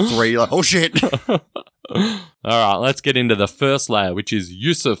 4 to 3. Like, oh shit. All right, let's get into the first layer, which is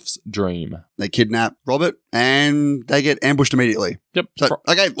Yusuf's dream. They kidnap Robert and they get ambushed immediately. Yep. So,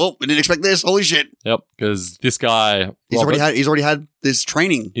 okay, well, we didn't expect this. Holy shit. Yep, because this guy, He's Robert, already had this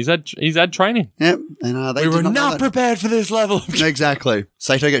training. He's had training. Yep. And they we were did not prepared for this level of training. Exactly.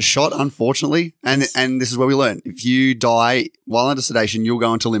 Sato gets shot, unfortunately, and this is where we learn. If you die while under sedation, you'll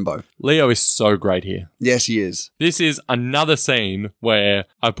go into limbo. Leo is so great here. Yes, he is. This is another scene where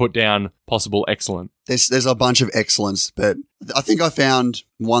I put down possible excellent. There's a bunch of excellence, but I think I found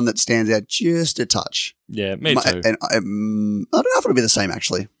one that stands out just a touch. Yeah, me too. And I don't know if it'll be the same,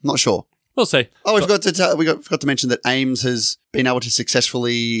 actually. I'm not sure. We'll see. Oh, we forgot to mention that Ames has been able to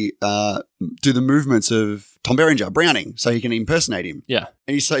successfully do the movements of Tom Berenger, Browning, so he can impersonate him. Yeah,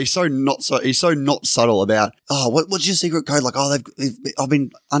 and he's so not subtle about. Oh, what's your secret code? Like, I've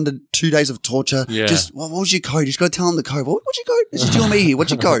been under 2 days of torture. Yeah. Just what was your code? You just got to tell him the code. What's your code? It's just you and me here.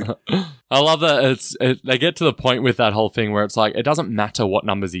 What's your code? I love that they get to the point with that whole thing where it's like, it doesn't matter what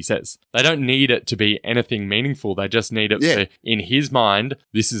numbers he says. They don't need it to be anything meaningful. They just need it to, in his mind,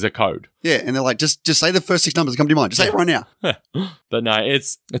 this is a code. Yeah, and they're like, just say the first 6 numbers that come to your mind. Just say it right now. But no,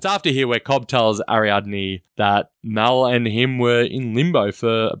 it's after here where Cobb tells Ariadne that Mal and him were in limbo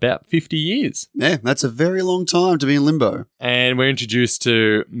for about 50 years. Yeah, that's a very long time to be in limbo. And we're introduced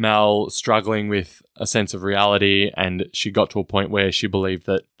to Mal struggling with a sense of reality, and she got to a point where she believed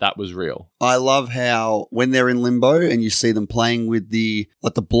that was real. I love how when they're in limbo and you see them playing with the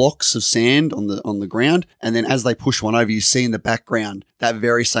blocks of sand on the ground, and then as they push one over, you see in the background that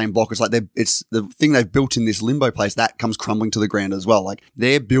very same block. It's like it's the thing they've built in this limbo place that comes crumbling to the ground as well. Like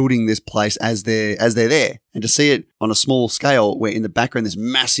they're building this place as they're there. And to see it on a small scale where in the background this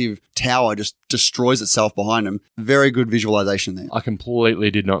massive tower just destroys itself behind them, very good visualization there. I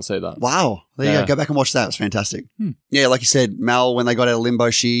completely did not see that. Wow. There you go. Go back and watch that. It was fantastic. Yeah, like you said, Mal, when they got out of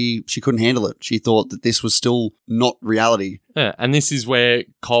limbo, she couldn't handle it. She thought that this was still not reality. Yeah, and this is where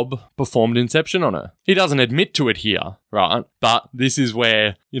Cobb performed Inception on her. He doesn't admit to it here, right? But this is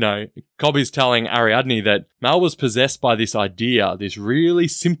where, Cobb is telling Ariadne that Mal was possessed by this idea, this really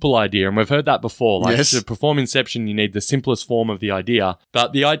simple idea. And we've heard that before. Like, yes. To perform Inception, you need the simplest form of the idea.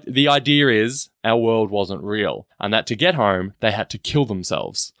 But the idea is our world wasn't real. And that to get home, they had to kill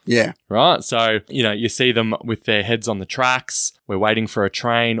themselves. Yeah. Right? So, you see them with their heads on the tracks. We're waiting for a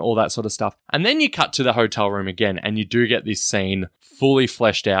train, all that sort of stuff. And then you cut to the hotel room again, and you do get this scene fully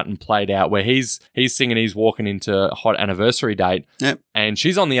fleshed out and played out, where he's singing, he's walking into a hot anniversary date, and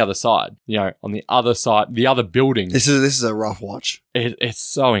she's on the other side, on the other side, the other building. This is a rough watch. It's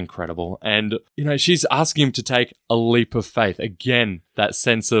so incredible. And, she's asking him to take a leap of faith. Again, that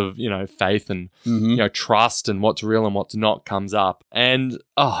sense of, faith and, trust and what's real and what's not comes up. And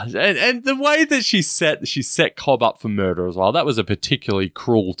the way that she set Cobb up for murder as well, that was a particularly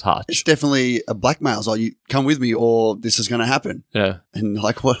cruel touch. It's definitely a blackmail. It's like, you come with me or this is going to happen. Yeah. And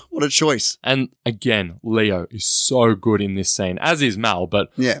like, what a choice. And again, Leo is so good in this scene, as is Mel,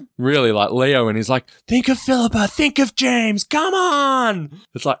 but really like Leo, and he's like, think of Philippa, think of James, come on.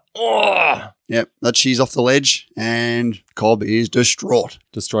 It's like, oh. Yep, that she's off the ledge and Cobb is distraught.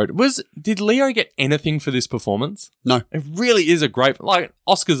 Destroyed. Did Leo get anything for this performance? No. It really is a great, like,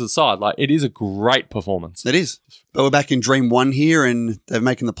 Oscars aside, like, it is a great performance. It is. But we're back in Dream 1 here, and they're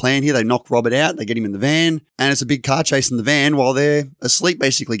making the plan here. They knock Robert out, they get him in the van, and it's a big car chase in the van while they're asleep,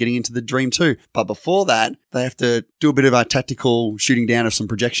 basically, getting into the Dream 2. But before that, they have to do a bit of a tactical shooting down of some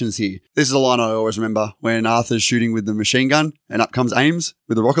projections here. This is a line I always remember when Arthur's shooting with the machine gun, and up comes Ames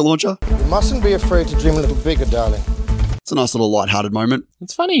with the rocket launcher. You mustn't be afraid to dream a little bigger, darling. It's a nice little lighthearted moment.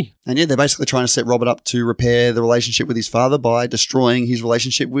 It's funny. And yeah, they're basically trying to set Robert up to repair the relationship with his father by destroying his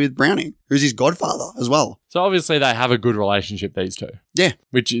relationship with Browning, who's his godfather as well. So obviously they have a good relationship, these two. Yeah.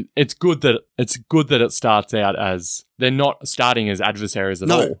 Which it's good that it starts out as they're not starting as adversaries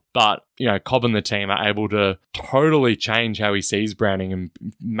at all. But, Cobb and the team are able to totally change how he sees Browning and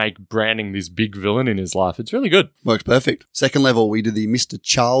make Browning this big villain in his life. It's really good. Works perfect. Second level, we do the Mr.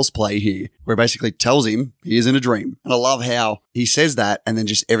 Charles play here, where it basically tells him he is in a dream. And I love how he says that and then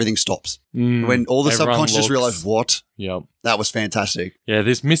just everything stops. When all the subconscious realize, what? Yep. That was fantastic. Yeah,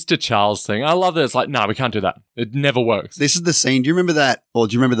 this Mr. Charles thing. I love that it's like, no, we can't do that. It never works. This is the scene. Do you remember that? Or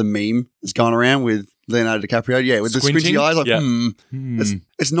do you remember the meme that's going around with Leonardo DiCaprio? Yeah, with Squinting? the squinty eyes. Like, Yeah.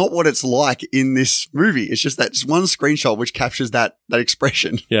 It's not what it's like in this movie. It's just that one screenshot which captures that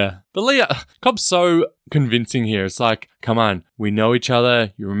expression. Yeah. But Cobb's so convincing here. It's like, come on, we know each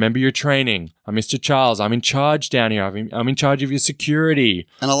other. You remember your training. I'm Mr. Charles. I'm in charge down here. I'm in charge of your security.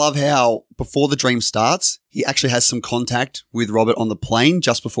 And I love how before the dream starts, he actually has some contact with Robert on the plane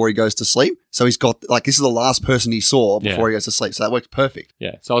just before he goes to sleep. So he's got, this is the last person he saw before he goes to sleep. So that works perfect.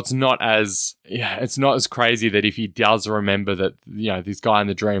 Yeah. So it's not as crazy that if he does remember that, this guy in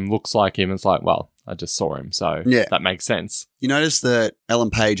the dream looks like him, it's like, well, I just saw him. So that makes sense. You notice that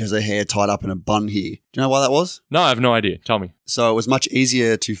Ellen Page has her hair tied up in a bun here. Do you know why that was? No, I have no idea. Tell me. So it was much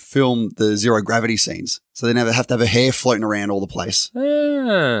easier to film the zero gravity scenes. So they never have to have her hair floating around all the place.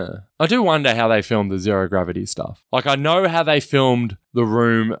 I do wonder how they filmed the zero gravity stuff. Like, I know how they filmed the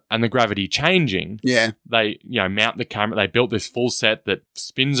room and the gravity changing. Yeah. They, mount the camera. They built this full set that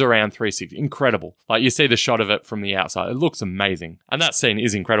spins around 360. Incredible. Like, you see the shot of it from the outside. It looks amazing. And that scene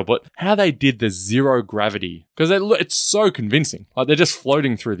is incredible. But how they did the zero gravity, because it's so convincing. Like, they're just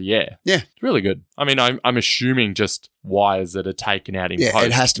floating through the air. Yeah. It's really good. I mean, I'm assuming just wires that are taken out in post. Yeah,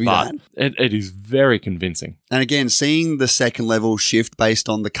 it has to be that. It is very convincing. And again, seeing the second level shift based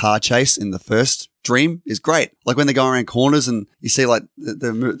on the car chase in the first dream is great. Like when they're going around corners and you see like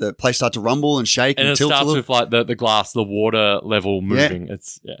the place start to rumble and shake and tilt. And it starts with like the glass, the water level moving.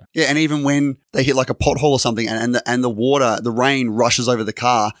 Yeah. Yeah, and even when they hit like a pothole or something and the water, the rain rushes over the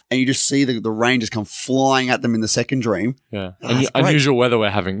car and you just see the rain just come flying at them in the second dream. Yeah. Unusual weather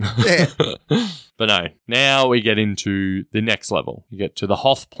we're having. Yeah. But no, now we get into the next level. You get to the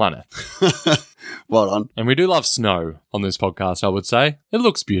Hoth planet. Well done. And we do love snow on this podcast, I would say. It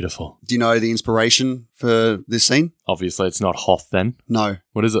looks beautiful. Do you know the inspiration for this scene? Obviously, it's not Hoth then. No.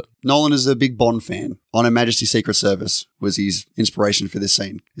 What is it? Nolan is a big Bond fan. On Her Majesty's Secret Service was his inspiration for this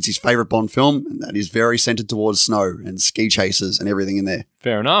scene. It's his favourite Bond film, and that is very centred towards snow and ski chases and everything in there.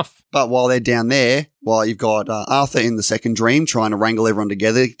 Fair enough. But while they're down there, while you've got Arthur in the second dream trying to wrangle everyone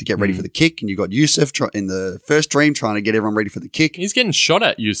together to get ready for the kick, and you've got Yusuf in the first dream trying to get everyone ready for the kick. He's getting shot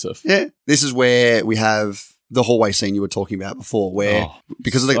at, Yusuf. Yeah. This is where we have the hallway scene you were talking about before, where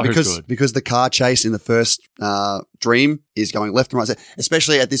because the car chase in the first dream is going left and right,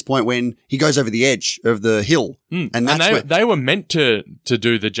 especially at this point when he goes over the edge of the hill, and they were meant to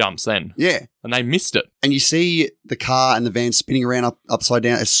do the jumps then, and they missed it. And you see the car and the van spinning around upside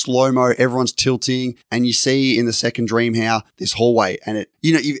down. It's slow mo. Everyone's tilting, and you see in the second dream how this hallway and it.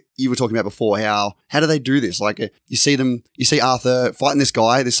 You were talking about before how do they do this? Like you see Arthur fighting this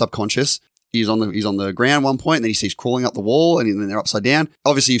guy, this subconscious. He's on the ground at one point, and then he sees crawling up the wall, and then they're upside down.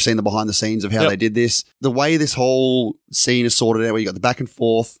 Obviously, you've seen the behind the scenes of how they did this. The way this whole scene is sorted out, where you got the back and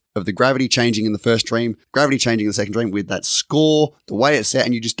forth, of the gravity changing in the first dream, gravity changing in the second dream with that score, the way it's set,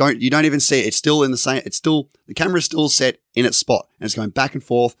 and you don't even see it. It's still in the same, the camera's still set in its spot and it's going back and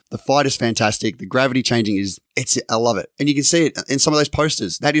forth. The fight is fantastic. The gravity changing I love it. And you can see it in some of those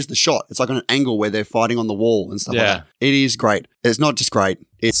posters. That is the shot. It's like on an angle where they're fighting on the wall and stuff like that. It is great. It's not just great.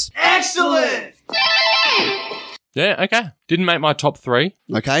 It's Excellent! Yeah, okay. Didn't make my top 3.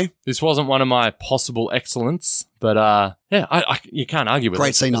 okay. This wasn't one of my possible excellence, but you can't argue with it.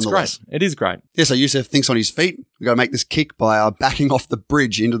 Great scene It's nonetheless. great. It is great. Yeah, so Yusuf thinks on his feet. We've got to make this kick by backing off the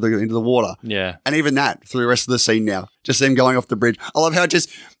bridge into the water. Yeah. And even that through the rest of the scene now. Just them going off the bridge. I love how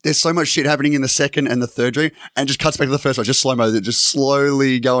there's so much shit happening in the second and the third dream and just cuts back to the first one. Just slow-mo, just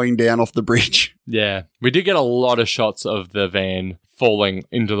slowly going down off the bridge. Yeah. We did get a lot of shots of the van falling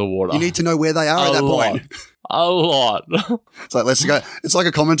into the water. You need to know where they are at that point. A lot. It's like, let's go. It's like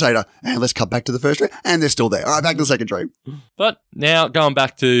a commentator. And let's cut back to the first dream. And they're still there. All right, back to the second dream. But now going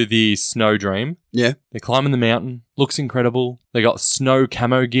back to the snow dream. Yeah. They're climbing the mountain. Looks incredible. They got snow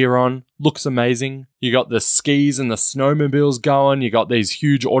camo gear on. Looks amazing. You got the skis and the snowmobiles going. You got these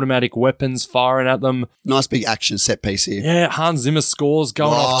huge automatic weapons firing at them. Nice big action set piece here. Yeah, Hans Zimmer scores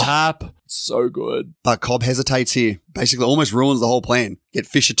going off tap. So good. But Cobb hesitates here. Basically almost ruins the whole plan. Get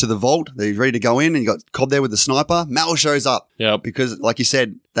Fisher to the vault. They're ready to go in and you got Cobb there with the sniper. Mal shows up. Yep. Because like you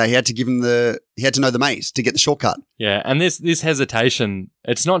said, they had to give him he had to know the maze to get the shortcut. Yeah, and this hesitation,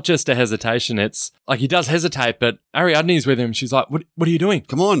 it's not just a hesitation, it's like he does hesitate, but Ariadne's with him. She's like, what are you doing?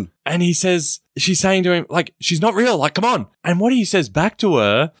 Come on. And she's saying to him, like, she's not real, like, come on. And what he says back to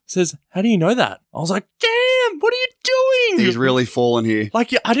her says, how do you know that? I was like, damn, what are you doing? He He's really fallen here.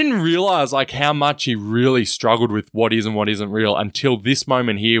 Like, I didn't realize like how much he really struggled with what is and what isn't real until this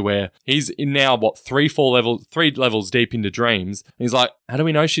moment here where he's in now, what, 3 levels deep into dreams. And he's like, how do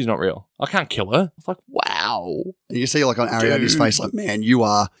we know she's not real? I can't kill her. It's like, wow. And you see like on Ariadne's face, like, man, you're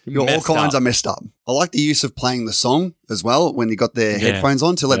all kinds of messed up. I like the use of playing the song as well when they got their headphones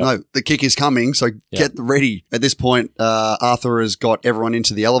on to let them know the kick is coming. So get ready. At this point, Arthur has got everyone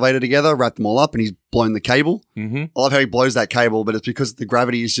into the elevator together, wrapped them all up, and he's blown the cable. Mm-hmm. I love how he blows that cable, but it's because the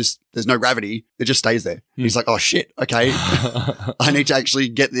gravity is just, there's no gravity. It just stays there. He's like, oh shit, okay. I need to actually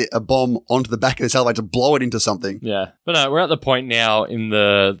get a bomb onto the back of this elevator to blow it into something. Yeah. But no, we're at the point now in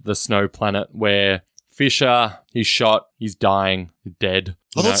the snow planet where Fisher, he's shot, he's dying, he's dead.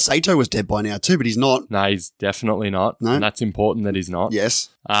 I thought Sato was dead by now too, but he's not. No, he's definitely not. No? And that's important that he's not. Yes.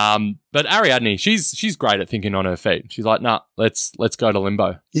 But Ariadne, she's great at thinking on her feet. She's like, nah, let's go to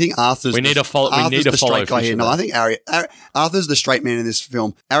limbo. You think Arthur's the straight guy here? No, I think Arthur's the straight man in this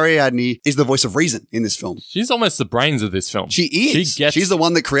film. Ariadne is the voice of reason in this film. She's almost the brains of this film. She is. She's the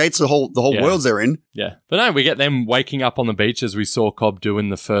one that creates the whole worlds they're in. Yeah. But no, we get them waking up on the beach as we saw Cobb do in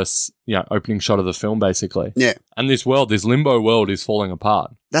the first, opening shot of the film, basically. Yeah. And this limbo world is falling apart.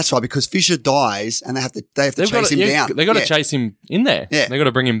 That's right, because Fisher dies and they have to chase him down. They got to chase him in there. Yeah. They got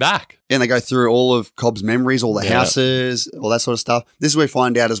to bring him back. And they go through all of Cobb's memories, all the houses, all that sort of stuff. This is where we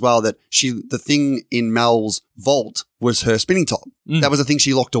find out as well that the thing in Mel's vault was her spinning top. That was the thing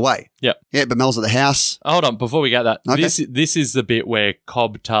she locked away. Yeah. Yeah, but Mel's at the house. Hold on, before we get that, okay. this is the bit where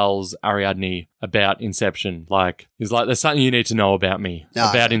Cobb tells Ariadne about Inception. Like, he's like, there's something you need to know about me,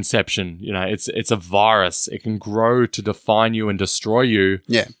 about Inception. It's a virus. It can grow to define you and destroy you.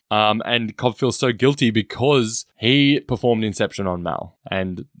 Yeah. And Cobb feels so guilty because he performed Inception on Mel.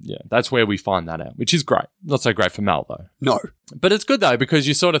 And that's where we find that out, which is great. Not so great for Mel, though. No. But it's good, though, because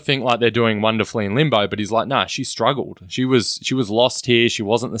you sort of think like they're doing wonderfully in limbo, but he's like, nah, she struggled. She was lost here. She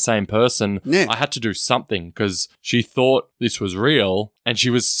wasn't the same person. Yeah. I had to do something because she thought this was real and she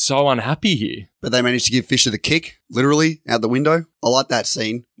was so unhappy here. But they managed to give Fisher the kick, literally, out the window. I like that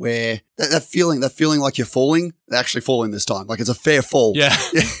scene where that feeling like you're falling, they're actually falling this time. Like it's a fair fall. Yeah.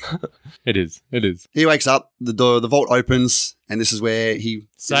 It is. He wakes up, the vault opens, and this is where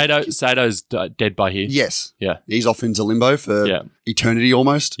Sato's dead by here. Yes. Yeah. He's off into limbo for eternity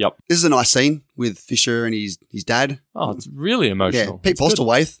almost. Yep. This is a nice scene with Fisher and his dad. Oh, it's really emotional. Yeah. Pete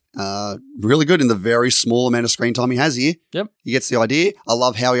Postlethwaite, really good in the very small amount of screen time he has here. Yep. He gets the idea. I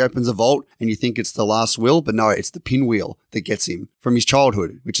love how he opens a vault and you think it's the last will, but no, it's the pinwheel that gets him from his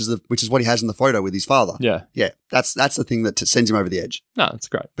childhood, which is what he has in the photo with his father. Yeah. Yeah. That's the thing that sends him over the edge. No, it's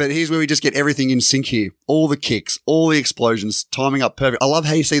great. But here's where we just get everything in sync here. All the kicks, all the explosions, timing up perfect. I love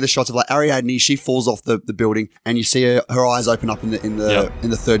how you see the shots of like Ariadne, she falls off the building and you see her eyes open up in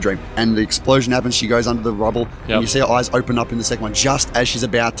the third dream. And the explosion happens, she goes under the rubble and you see her eyes open up in the second one just as she's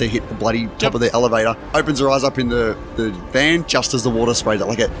about to hit the bloody top of the elevator. Opens her eyes up in the van just as the water sprays out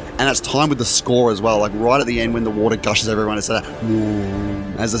like it. And that's timed with the score as well. Like right at the end when the water gushes everyone, it's like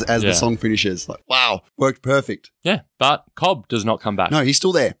as the song finishes. Like, wow, worked perfect. Yeah. But Cobb does not come back. No, he's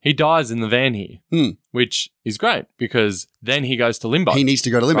still there. He dies in the van here, which is great because then he goes to limbo. He needs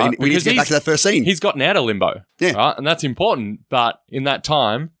to go to limbo. Right? We need to get back to that first scene. He's gotten out of limbo, Yeah. right? And that's important. But in that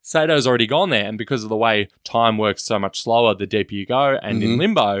time, Sato's already gone there. And because of the way time works so much slower the deeper you go, and in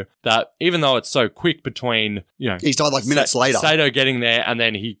limbo, that even though it's so quick between, He's died like minutes later. Sato getting there and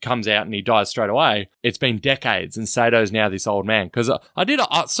then he comes out and he dies straight away, it's been decades and Sato's now this old man. Because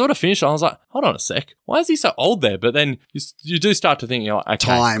I sort of finished, I was like, hold on a sec, why is he so old there? But then you do start to think, you're like,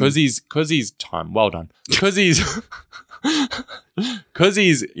 okay, Time. because he's time, well done. Because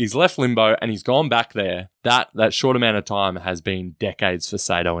he's left limbo and he's gone back there. That short amount of time has been decades for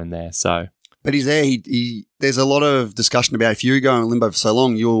Sato in there. So, but he's there. There's a lot of discussion about if you go in limbo for so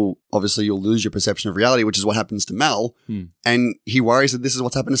long, you'll lose your perception of reality, which is what happens to Mal. And he worries that this is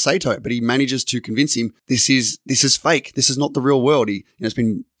what's happened to Sato, but he manages to convince him this is fake. This is not the real world. It's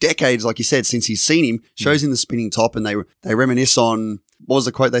been decades, like you said, since he's seen him. Shows him the spinning top, and they reminisce on. What was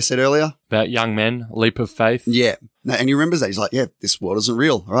the quote they said earlier? About young men, leap of faith. Yeah. And he remembers that. He's like, yeah, this world isn't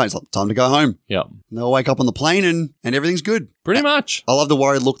real. All right, it's like time to go home. Yeah. And they'll wake up on the plane and everything's good. Pretty much. I love the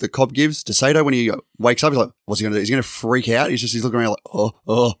worried look that Cobb gives to Sato when he wakes up. He's like, what's he going to do? He's going to freak out. He's looking around like,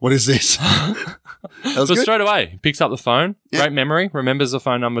 oh, what is this? That was But good. straight away, he picks up the phone. Yeah. Great memory. Remembers the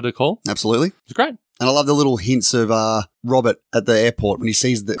phone number to call. Absolutely. It's great. And I love the little hints of Robert at the airport when he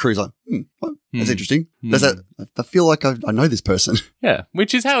sees the crew. He's like, that's interesting. There's that. I feel like I know this person. Yeah,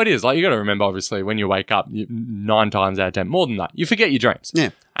 which is how it is. Like, you got to remember, obviously, when you wake up, 9 times out of 10, more than that, you forget your dreams.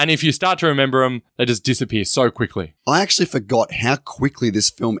 Yeah. And if you start to remember them, they just disappear so quickly. I actually forgot how quickly this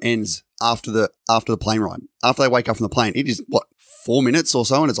film ends after the plane ride. After they wake up from the plane, it is, 4 minutes or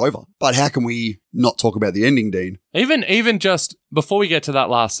so and it's over. But how can we not talk about the ending, Dean? Even just before we get to that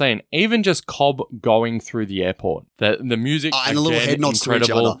last scene, even just Cobb going through the airport, the music and the little again, head nods to each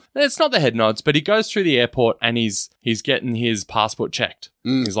incredible. other. It's not the head nods, but he goes through the airport and he's getting his passport checked.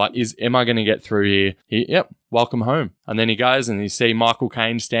 He's like, am I going to get through here? Yep, welcome home. And then he goes and you see Michael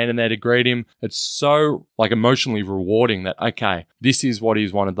Caine standing there to greet him. It's so emotionally rewarding that, okay, this is what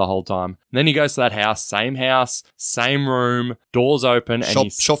he's wanted the whole time. And then he goes to that house, same room, doors open.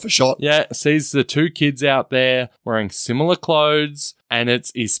 And shot for shot. Yeah, sees the 2 kids out there wearing similar clothes, and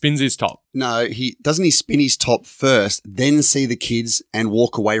he spins his top. No, he spin his top first, then see the kids and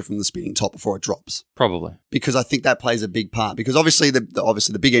walk away from the spinning top before it drops. Probably. Because I think that plays a big part. Because obviously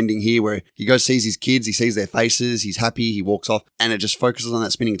the big ending here where he goes, sees his kids, he sees their faces, he's happy, he walks off, and it just focuses on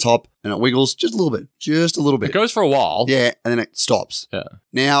that spinning top and it wiggles just a little bit. It goes for a while. Yeah, and then it stops. Yeah.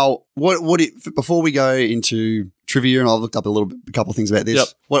 Now, before we go into trivia, and I've looked up a couple of things about this.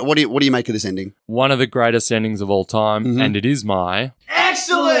 Yep. What do you make of this ending? One of the greatest endings of all time, and it is my...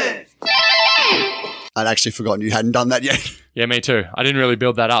 Excellent! I'd actually forgotten you hadn't done that yet. Yeah, me too. I didn't really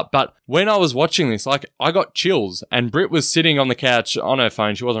build that up. But when I was watching this, I got chills. And Britt was sitting on the couch on her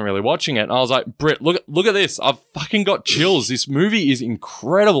phone. She wasn't really watching it. And I was like, Britt, look at this. I've fucking got chills. This movie is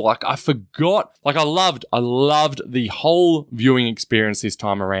incredible. I forgot. I loved the whole viewing experience this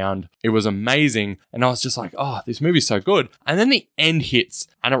time around. It was amazing. And I was just like, oh, this movie's so good. And then the end hits.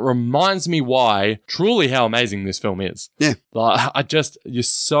 And it reminds me truly how amazing this film is. Yeah. You're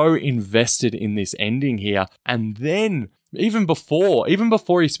so invested in this ending here. And then... Even before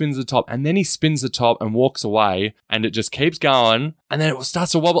he spins the top, and then he spins the top and walks away, and it just keeps going, and then it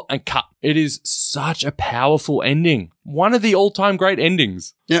starts to wobble and cut. It is such a powerful ending. One of the all-time great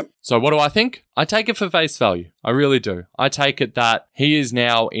endings. Yep. So what do I think? I take it for face value. I really do. I take it that he is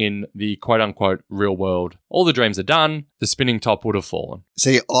now in the quote-unquote real world. All the dreams are done. The spinning top would have fallen.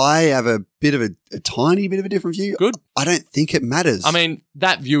 See, I have a tiny bit of a different view. Good. I don't think it matters. I mean,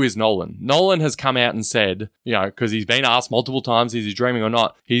 that view is Nolan. Nolan has come out and said, because he's been asked multiple times, is he dreaming or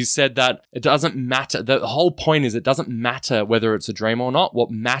not? He's said that it doesn't matter. The whole point is it doesn't matter whether it's a dream or not.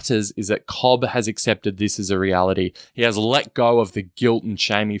 What matters is that Cobb has accepted this as a reality. He has let go of the guilt and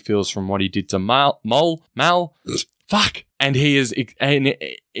shame he feels from what he did to Mal. Fuck. And he is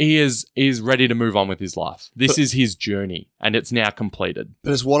ready to move on with his life. This is his journey, and it's now completed.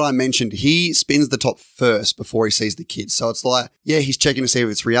 But as what I mentioned, he spins the top first before he sees the kids. So it's like, yeah, he's checking to see if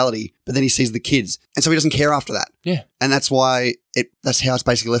it's reality, but then he sees the kids. And so he doesn't care after that. Yeah. And that's why that's how it's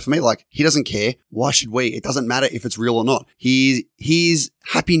basically left for me. He doesn't care. Why should we? It doesn't matter if it's real or not. He's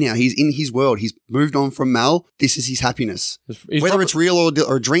happy now. He's in his world. He's moved on from Mal. This is his happiness. Whether it's real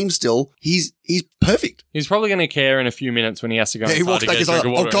or a dream still, he's perfect. He's probably going to care in a few minutes when he has to go Yeah, he inside walks to back, get he's a like,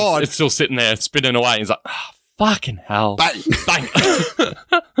 drink of water. oh, God. It's still sitting there spinning away. He's like, fucking hell. Bang. Bang.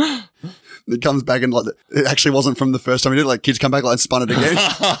 It comes back and it actually wasn't from the first time he did it. Kids come back and spun it again.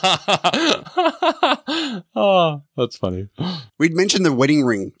 Oh, that's funny. We'd mentioned the wedding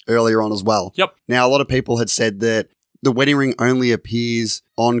ring earlier on as well. Yep. Now, a lot of people had said that the wedding ring only appears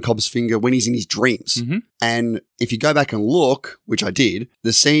on Cobb's finger when he's in his dreams. Mm-hmm. And if you go back and look, which I did,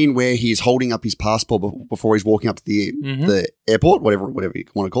 the scene where he's holding up his passport before he's walking up to the airport, whatever you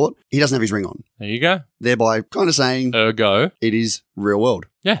want to call it, he doesn't have his ring on. There you go. Thereby kind of saying, Ergo, it is real world.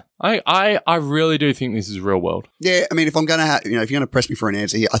 Yeah, I really do think this is real world. Yeah, I mean, if I'm going to if you're going to press me for an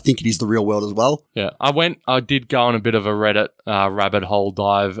answer here, I think it is the real world as well. Yeah, I did go on a bit of a Reddit rabbit hole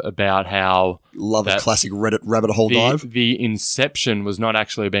dive about how Love a classic Reddit rabbit hole dive. The Inception was not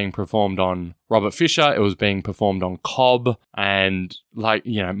actually being performed on Robert Fisher. It was being performed on Cobb. And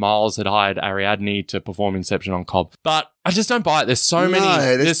Miles had hired Ariadne to perform Inception on Cobb. But I just don't buy it. There's so much.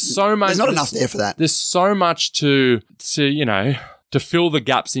 There's not enough there for that. There's so much to fill the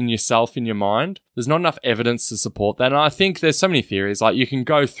gaps in yourself, in your mind. There's not enough evidence to support that. And I think there's so many theories. Like, you can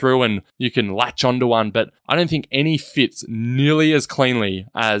go through and you can latch onto one, but I don't think any fits nearly as cleanly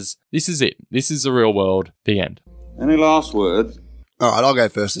as this is it. This is the real world. The end. Any last words? All right, I'll go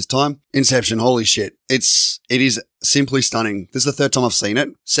first this time. Inception, holy shit. It is simply stunning. This is the third time I've seen it.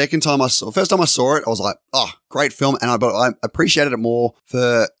 First time I saw it, I was like, oh, great film. But I appreciated it more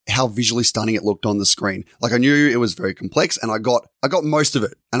for how visually stunning it looked on the screen. Like, I knew it was very complex and I got most of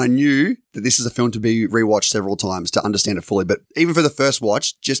it. And I knew that this is a film to be rewatched several times to understand it fully. But even for the first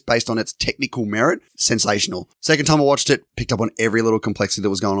watch, just based on its technical merit, sensational. Second time I watched it, picked up on every little complexity that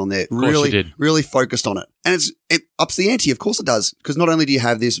was going on there. Really focused on it. And it ups the ante. Of course it does. Because not only do you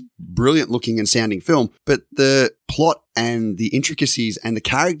have this brilliant looking and sounding film, but the plot and the intricacies and the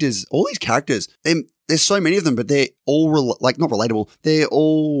characters, all these characters, there's so many of them, but they're all not relatable. They're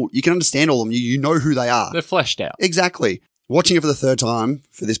all, you can understand all of them. You know who they are. They're fleshed out. Exactly. Watching it for the third time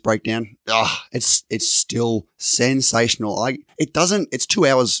for this breakdown, it's still sensational. It's 2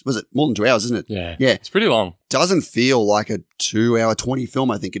 hours. Was it more than 2 hours, isn't it? Yeah. Yeah. It's pretty long. Doesn't feel like a 2 hour 20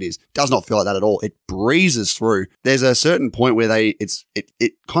 film, I think it is. Does not feel like that at all. It breezes through. There's a certain point where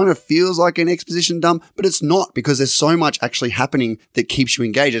it kind of feels like an exposition dump, but it's not, because there's so much actually happening that keeps you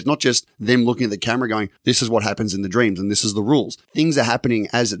engaged. It's not just them looking at the camera going, this is what happens in the dreams and this is the rules. Things are happening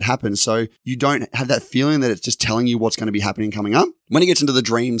as it happens. So you don't have that feeling that it's just telling you what's going to be happening coming up. When it gets into the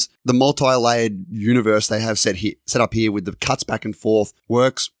dreams, the multi-layered universe they have set up here with the cuts back and forth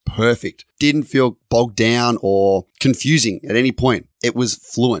works perfect. Didn't feel bogged down or confusing at any point. It was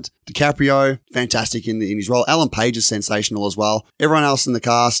fluent. DiCaprio, fantastic in his role. Alan Page is sensational as well. Everyone else in the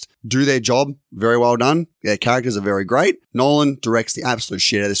cast do their job. Very well done. Their characters are very great. Nolan directs the absolute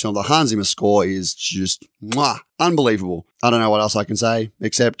shit out of this film. The Hans Zimmer score is just unbelievable. I don't know what else I can say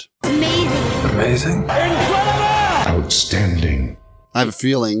except Amazing. Incredible. Outstanding. I have a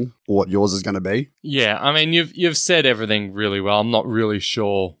feeling what yours is going to be. Yeah, I mean, you've said everything really well. I'm not really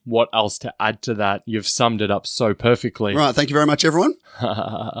sure what else to add to that. You've summed it up so perfectly. Right, thank you very much, everyone.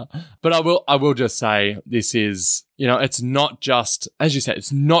 But I will just say this is, it's not just, as you said,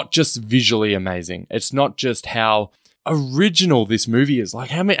 it's not just visually amazing. It's not just how original this movie is. Like,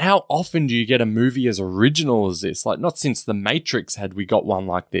 how often do you get a movie as original as this? Like, not since The Matrix had we got one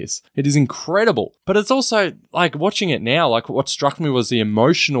like this. It is incredible. But it's also, like, watching it now, like, what struck me was the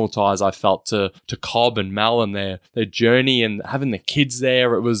emotional ties I felt to Cobb and Mel and their journey and having the kids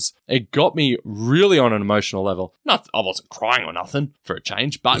there. It got me really on an emotional level. I wasn't crying or nothing for a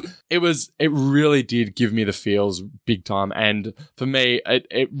change, but it really did give me the feels big time. And for me,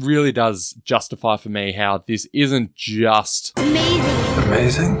 it really does justify for me how this isn't just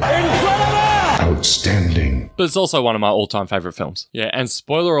amazing. Incredible. Outstanding. But it's also one of my all-time favorite films. Yeah, and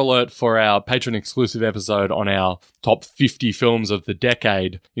spoiler alert for our Patreon exclusive episode on our top 50 films of the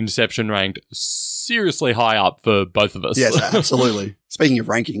decade, Inception ranked seriously high up for both of us. Yes, absolutely. Speaking of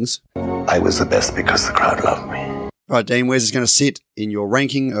rankings, I was the best because the crowd loved me. Right, Dean, where's this going to sit in your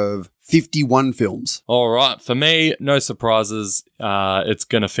ranking of 51 films? All right. For me, no surprises. It's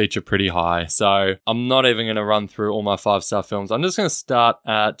going to feature pretty high. So I'm not even going to run through all my 5-star films. I'm just going to start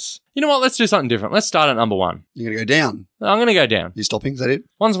at, you know what? Let's do something different. Let's start at number 1. You're going to go down? I'm going to go down. You're stopping? Is that it?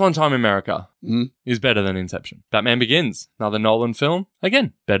 Once Upon a Time in America is better than Inception. Batman Begins, another Nolan film.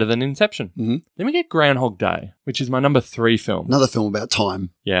 Again, better than Inception. Then we get Groundhog Day, which is my number 3 film. Another film about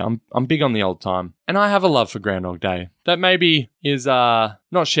time. Yeah, I'm big on the old time. And I have a love for Groundhog Day that maybe is not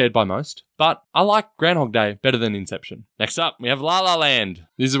shared by most, but I like Groundhog Day better than Inception. Next up, we have La La Land.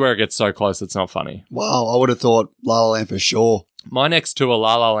 This is where it gets so close it's not funny. Wow, I would have thought La La Land for sure. My next two are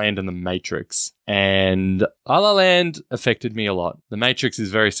La La Land and The Matrix. And La La Land affected me a lot. The Matrix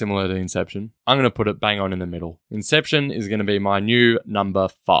is very similar to Inception. I'm going to put it bang on in the middle. Inception is going to be my new number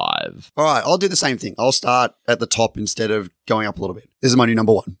 5. All right, I'll do the same thing. I'll start at the top instead of going up a little bit. This is my new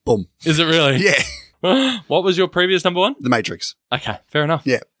number 1. Boom. Is it really? Yeah. What was your previous number one? The Matrix. Okay, fair enough.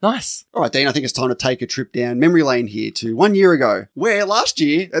 Yeah. Nice. All right, Dean, I think it's time to take a trip down memory lane here to 1 year ago, where last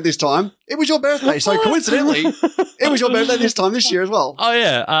year at this time, it was your birthday. So coincidentally, it was your birthday this year as well. Oh,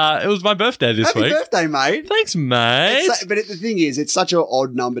 yeah. It was my birthday this Happy week. birthday, mate. Thanks, mate. But the thing is, it's such an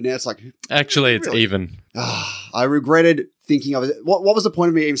odd number now. It's like... Actually, it's really? even. I regretted thinking of it. What was the point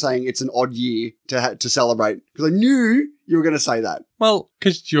of me even saying it's an odd year to celebrate? Because I knew you were going to say that. Well,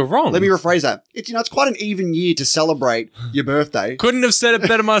 because you're wrong. Let me rephrase that. It's quite an even year to celebrate your birthday. Couldn't have said it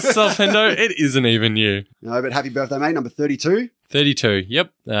better myself, Hendo. It is an even year. No, but happy birthday, mate. Number 32. 32.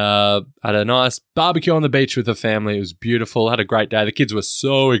 Yep. Had a nice barbecue on the beach with the family. It was beautiful. Had a great day. The kids were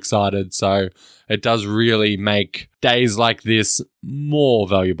so excited. So it does really make days like this more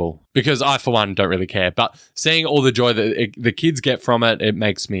valuable because I, for one, don't really care. But seeing all the joy that the kids get from it, it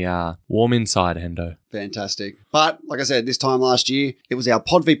makes me warm inside, Hendo. Fantastic. But like I said, this time last year, it was our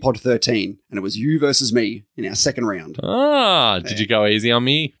Pod v Pod 13, and it was you versus me in our second round. Did you go easy on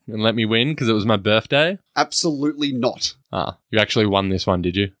me and let me win because it was my birthday? Absolutely not. You actually won this one,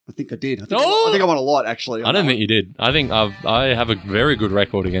 did you? I think I did. I think I won a lot, actually. I don't think you did. I think I have a very good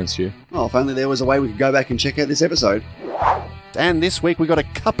record against you. Oh, if only there was a way we could go back and check out this episode. And this week we got a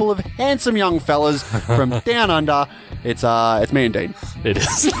couple of handsome young fellas from down under. It's me and Dean. It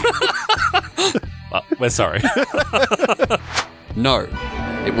is. Well, we're sorry. No,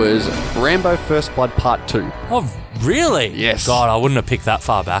 it was Rambo First Blood Part 2. Oh, really? Yes. God, I wouldn't have picked that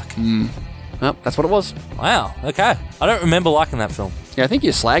far back. Well, that's what it was. Wow, okay. I don't remember liking that film. Yeah, I think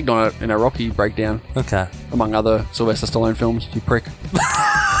you slagged on it in a Rocky breakdown. Okay. Among other Sylvester Stallone films, you prick.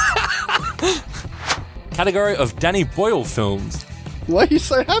 Category of Danny Boyle films. Why are you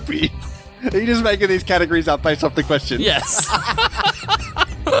so happy? Are you just making these categories up based off the question? Yes.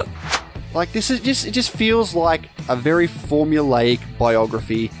 Like, it just feels like a very formulaic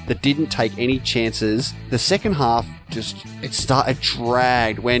biography that didn't take any chances. The second half it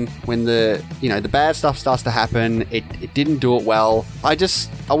dragged when the bad stuff starts to happen. It didn't do it well. I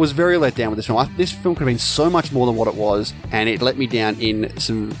was very let down with this film. This film could have been so much more than what it was, and it let me down in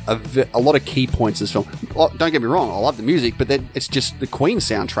a lot of key points. This film. Don't get me wrong, I love the music, but it's just the Queen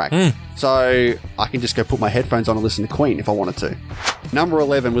soundtrack. So I can just go put my headphones on and listen to Queen if I wanted to. Number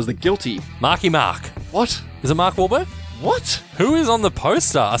 11 was The Guilty. Marky Mark. What? Is it Mark Wahlberg? What? Who is on the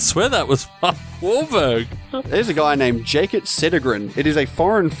poster? I swear that was Mark Wahlberg. There's a guy named Jacob Sedegren. It is a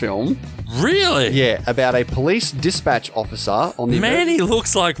foreign film. Really? Yeah, about a police dispatch officer on the... Man, he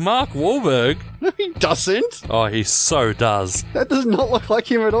looks like Mark Wahlberg. No, he doesn't. Oh, he so does. That does not look like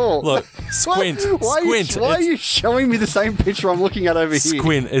him at all. Look, squint. Why are you showing me the same picture I'm looking at over here?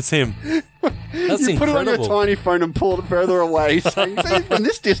 Squint, it's him. That's you incredible. Put it on your tiny phone and pull it further away. Saying, see, from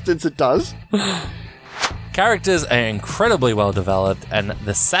this distance it does. Characters are incredibly well developed, and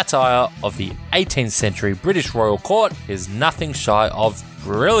the satire of the 18th century British royal court is nothing shy of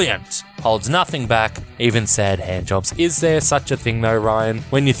brilliant. Holds nothing back, even sad handjobs. Is there such a thing though, Ryan,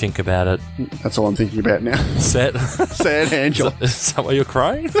 when you think about it? That's all I'm thinking about now. Sad handjobs. Is that why you're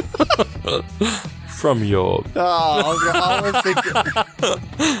crying? From your... I was thinking...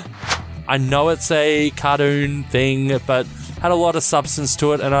 I know it's a cartoon thing, but had a lot of substance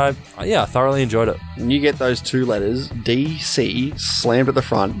to it, and I thoroughly enjoyed it. And you get those two letters, DC, slammed at the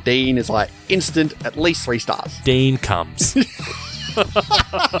front. Dean is like instant, at least 3 stars. Dean comes.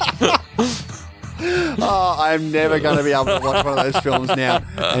 I'm never going to be able to watch one of those films now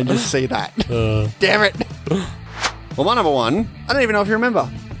and just see that. Damn it. Well, my number 1, I don't even know if you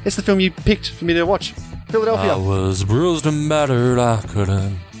remember. It's the film you picked for me to watch. Philadelphia. I was bruised and battered, I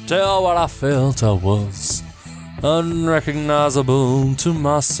couldn't tell what I felt. I was unrecognizable to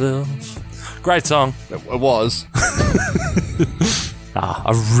myself. Great song. It was.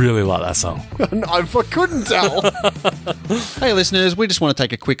 I really like that song. I couldn't tell. Hey listeners, we just want to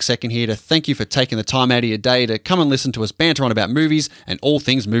take a quick second here to thank you for taking the time out of your day to come and listen to us banter on about movies and all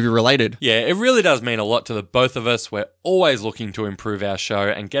things movie related. Yeah, it really does mean a lot to the both of us. We're always looking to improve our show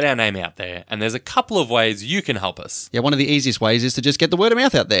and get our name out there, and there's a couple of ways you can help us. Yeah, one of the easiest ways is to just get the word of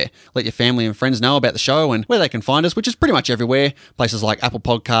mouth out there. Let your family and friends know about the show and where they can find us, which is pretty much everywhere. Places like Apple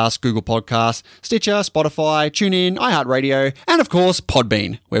Podcasts, Google Podcasts, Stitcher, Spotify, TuneIn, iHeartRadio, and of course,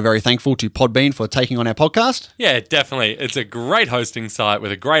 Podbean. We're very thankful to Podbean for taking on our podcast. Yeah, definitely. It's a great hosting site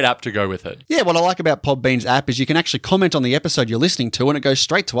with a great app to go with it. Yeah, what I like about Podbean's app is you can actually comment on the episode you're listening to and it goes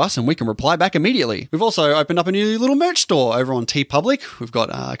straight to us and we can reply back immediately. We've also opened up a new little merch store over on TeePublic. We've got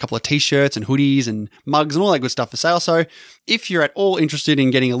a couple of t-shirts and hoodies and mugs and all that good stuff for sale. So if you're at all interested in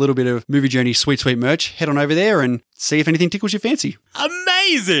getting a little bit of Movie Journey sweet merch, head on over there and see if anything tickles your fancy.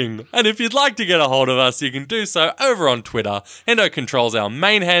 Amazing! And if you'd like to get a hold of us, you can do so over on Twitter. Hendo controls our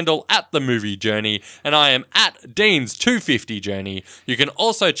main handle at The Movie Journey, and I am at Deans250Journey. You can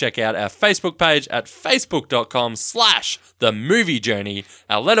also check out our Facebook page at facebook.com/The Movie Journey,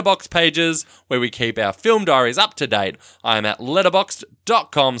 our Letterboxd pages where we keep our film diaries up to date. I am at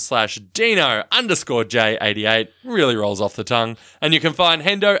letterboxd.com/Dino_J88. Really rolls off the tongue. And you can find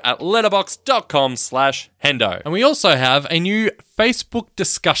Hendo at letterboxd.com/Hendo. And we also have a new Facebook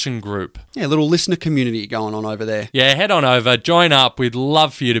discussion group. Yeah, a little listener community going on over there. Yeah, head on over, join up. We'd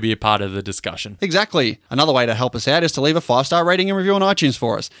love for you to be a part of the discussion. Exactly. Another way to help us out is to leave a 5-star rating and review on iTunes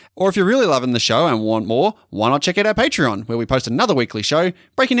for us. Or if you're really loving the show and want more, why not check out our Patreon, where we post another weekly show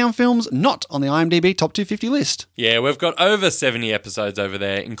breaking down films not on the IMDb Top 250 list. Yeah, we've got over 70 episodes over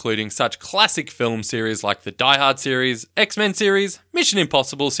there, including such classic film series like the Die Hard series, X-Men series, Mission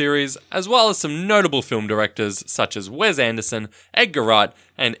Impossible series, as well as some notable film directors such as Wes Anderson, Edgar Wright,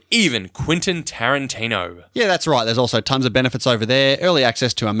 and even Quentin Tarantino. Yeah, that's right. There's also tons of benefits over there. Early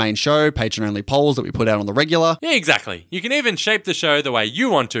access to our main show, patron-only polls that we put out on the regular. Yeah, exactly. You can even shape the show the way you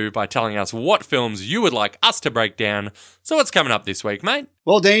want to by telling us what films you would like us to break down. So what's coming up this week, mate?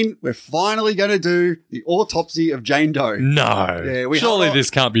 Well, Dean, we're finally going to do the autopsy of Jane Doe. No. Yeah, surely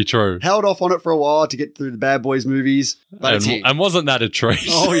this can't be true. Held off on it for a while to get through the Bad Boys movies, but it's here. And wasn't that a treat?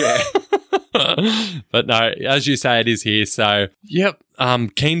 Oh, yeah. But no, as you say, it is here. So, yep, I'm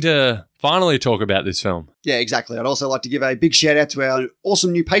keen to finally talk about this film. Yeah, exactly. I'd also like to give a big shout out to our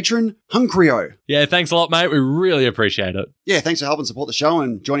awesome new patron, Huncrio. Yeah, thanks a lot, mate. We really appreciate it. Yeah, thanks for helping support the show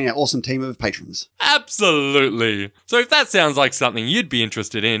and joining our awesome team of patrons. Absolutely. So if that sounds like something you'd be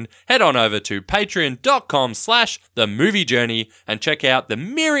interested in, head on over to patreon.com/The Movie Journey and check out the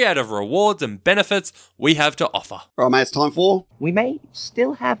myriad of rewards and benefits we have to offer. All right, mate, it's time for... We may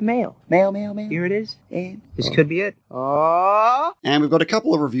still have mail. Mail. Here it is. And this could be it. Oh. And we've got a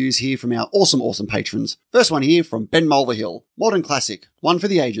couple of reviews here from our awesome patrons. First one here from Ben Mulverhill. Modern classic. One for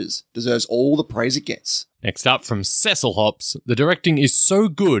the ages. Deserves all the praise it gets. Next up from Cecil Hops. The directing is so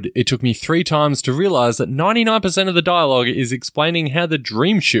good, it took me 3 times to realise that 99% of the dialogue is explaining how the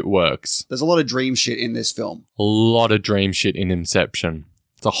dream shit works. There's a lot of dream shit in this film. A lot of dream shit in Inception.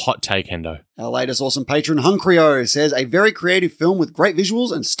 It's a hot take, Hendo. Our latest awesome patron, Huncrio, says a very creative film with great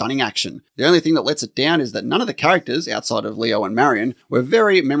visuals and stunning action. The only thing that lets it down is that none of the characters, outside of Leo and Marion, were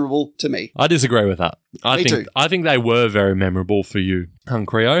very memorable to me. I disagree with that. Me too. I think they were very memorable for you,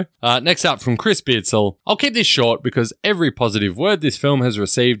 Huncrio. Next up from Chris Beardsall. I'll keep this short because every positive word this film has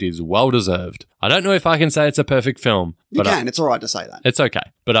received is well deserved. I don't know if I can say it's a perfect film. You can. It's all right to say that. It's okay.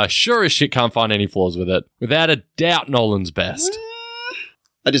 But I sure as shit can't find any flaws with it. Without a doubt, Nolan's best.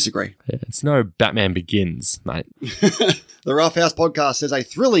 I disagree. Yeah, it's no Batman Begins, mate. The Rough House podcast says a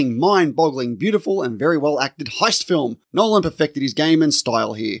thrilling, mind-boggling, beautiful, and very well-acted heist film. Nolan perfected his game and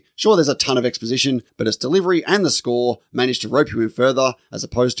style here. Sure, there's a ton of exposition, but its delivery and the score managed to rope you in further, as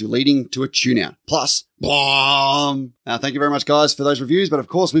opposed to leading to a tune-out. Plus, BLOM! Thank you very much, guys, for those reviews, but of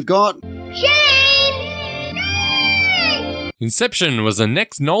course, we've got... Inception was the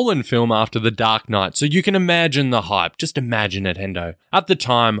next Nolan film after The Dark Knight, so you can imagine the hype. Just imagine it, Hendo. At the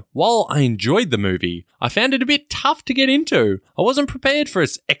time, while I enjoyed the movie, I found it a bit tough to get into. I wasn't prepared for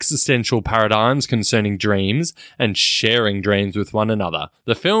its existential paradigms concerning dreams and sharing dreams with one another.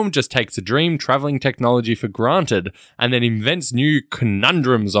 The film just takes a dream traveling technology for granted and then invents new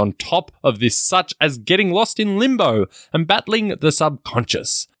conundrums on top of this, such as getting lost in limbo and battling the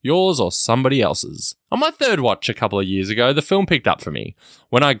subconscious. Yours or somebody else's. On my third watch a couple of years ago, the film picked up for me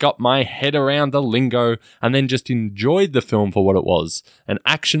when I got my head around the lingo and then just enjoyed the film for what it was, an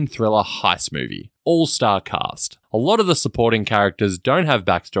action thriller heist movie. All-star cast. A lot of the supporting characters don't have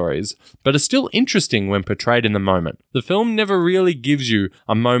backstories, but are still interesting when portrayed in the moment. The film never really gives you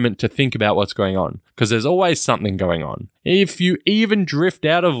a moment to think about what's going on, because there's always something going on. If you even drift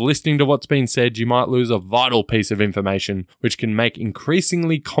out of listening to what's been said, you might lose a vital piece of information, which can make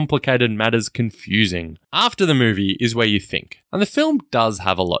increasingly complicated matters confusing. After the movie is where you think, and the film does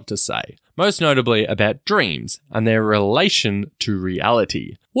have a lot to say, most notably about dreams and their relation to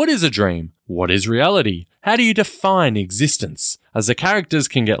reality. What is a dream? What is reality? How do you define existence? As the characters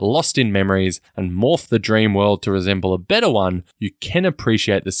can get lost in memories and morph the dream world to resemble a better one, you can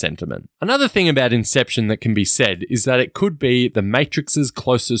appreciate the sentiment. Another thing about Inception that can be said is that it could be the Matrix's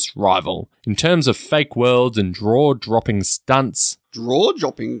closest rival. In terms of fake worlds and draw-dropping stunts, Draw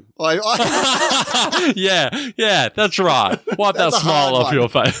dropping. Yeah, that's right. Wipe that That's a smile hard off your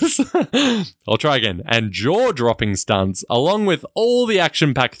face. I'll try again. And jaw-dropping stunts, along with all the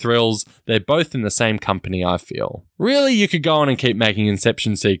action-packed thrills, they're both in the same company, I feel. Really, you could go on and keep making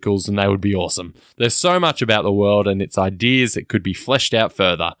Inception sequels and they would be awesome. There's so much about the world and its ideas that could be fleshed out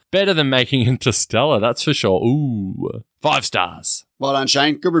further. Better than making Interstellar, that's for sure. Ooh. 5 stars. Well done,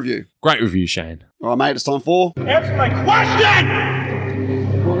 Shane. Good review. Great review, Shane. All right, mate, it's time for... Answer my question!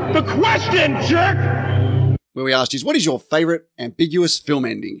 The question, jerk! where we asked you, what is your favourite ambiguous film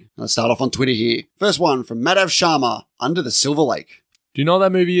ending? Let's start off on Twitter here. First one from Madhav Sharma, Under the Silver Lake. Do you know what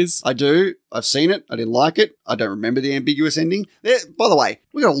that movie is? I do. I've seen it. I didn't like it. I don't remember the ambiguous ending. By the way,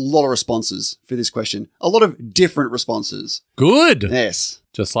 we got a lot of responses for this question. A lot of different responses. Good. Yes.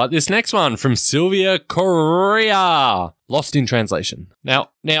 Just like this next one from Sylvia Correa. Lost in translation. Now,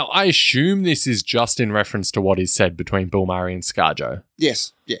 I assume this is just in reference to what is said between Bill Murray and ScarJo.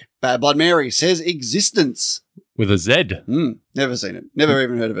 Yes. Yeah. Bad Blood Mary says Existence. With a Z. Never seen it. Never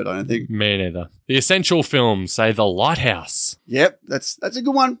even heard of it, I don't think. Me neither. The essential films say The Lighthouse. Yep, that's a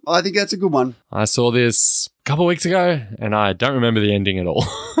good one. I think that's a good one. I saw this a couple of weeks ago, and I don't remember the ending at all.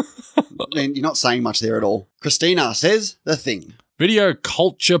 And you're not saying much there at all. Christina says The Thing. Video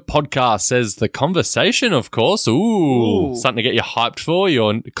Culture Podcast says The Conversation, of course. Ooh. Something to get you hyped for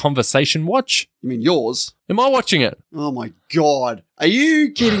your conversation watch. You mean yours? Am I watching it? Oh my God. Are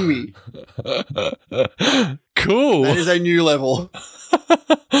you kidding me? Cool. That is a new level.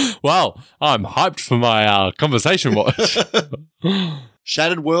 Well, I'm hyped for my conversation watch.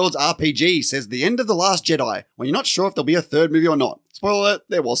 Shattered Worlds RPG says The End of The Last Jedi, when you're not sure if there'll be a third movie or not. Spoiler alert,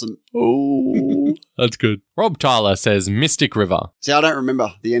 there wasn't. Oh, that's good. Rob Tyler says Mystic River. See, I don't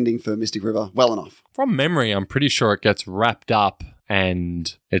remember the ending for Mystic River well enough. From memory, I'm pretty sure it gets wrapped up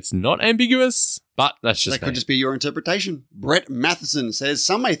and it's not ambiguous, but that's just That could just be your interpretation. Brett Matheson says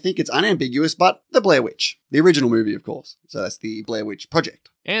some may think it's unambiguous, but The Blair Witch. The original movie, of course. So that's the Blair Witch Project.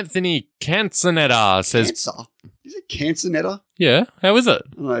 Anthony Canzonetta says... Cancer? Is it Canzonetta? Yeah, how is it?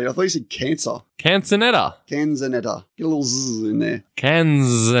 I don't know, I thought you said cancer. Canzonetta. Canzonetta. Get a little zzz in there.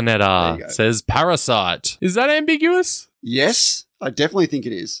 Canzonetta says Parasite. Is that ambiguous? Yes, I definitely think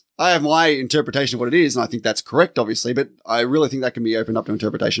it is. I have my interpretation of what it is, and I think that's correct, obviously, but I really think that can be opened up to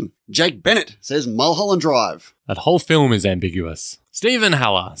interpretation. Jake Bennett says Mulholland Drive. That whole film is ambiguous. Stephen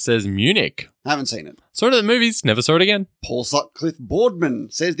Haller says Munich. Haven't seen it. Saw it at the movies, never saw it again. Paul Sutcliffe Boardman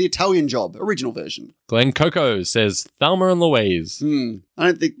says The Italian Job, original version. Glenn Coco says Thelma and Louise. I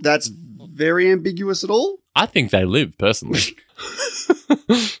don't think that's very ambiguous at all. I think they live, personally.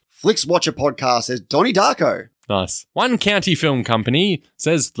 Flicks Watcher Podcast says Donnie Darko. Nice. One County Film Company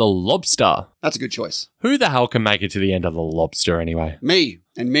says The Lobster. That's a good choice. Who the hell can make it to the end of The Lobster anyway? Me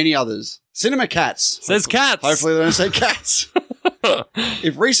and many others. Cinema Cats. Says cats. Hopefully they don't say cats.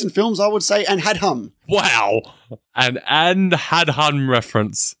 If recent films, I would say and had hum. Wow. An and had hum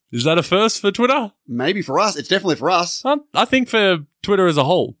reference. Is that a first for Twitter? Maybe for us. It's definitely for us. I think for Twitter as a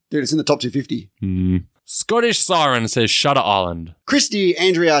whole. Dude, it's in the top 250. Scottish Siren says Shutter Island. Christy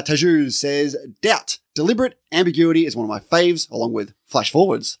Andrea Tajuz says Doubt. Deliberate ambiguity is one of my faves, along with flash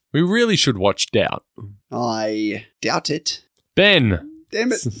forwards. We really should watch Doubt. I doubt it. Ben.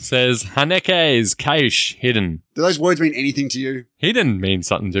 Damn it. Says Haneke's cache hidden. Do those words mean anything to you? Hidden means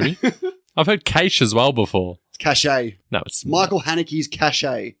something to me. I've heard cache as well before. It's cachet. No, it's Michael Haneke's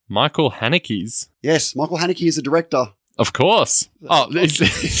cachet. Michael Haneke's? Yes, Michael Haneke is a director. Of course. Oh, there's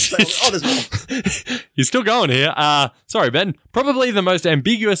more. You're still going here. Sorry, Ben. Probably the most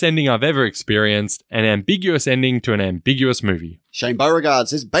ambiguous ending I've ever experienced. An ambiguous ending to an ambiguous movie. Shane Beauregard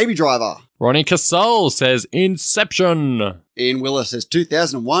says Baby Driver. Ronnie Casole says Inception. Ian Willis says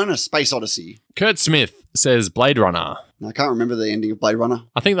 2001, A Space Odyssey. Kurt Smith says Blade Runner. I can't remember the ending of Blade Runner.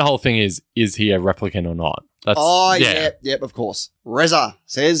 I think the whole thing is he a replicant or not? Yep, of course. Reza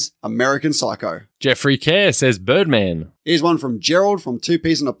says American Psycho. Jeffrey Kerr says Birdman. Here's one from Gerald from Two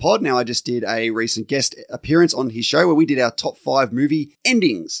Peas in a Pod. Now, I just did a recent guest appearance on his show where we did our top 5 movie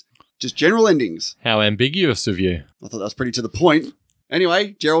endings. Just general endings. How ambiguous of you. I thought that was pretty to the point.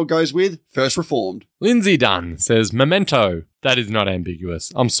 Anyway, Gerald goes with First Reformed. Lindsay Dunn says Memento. That is not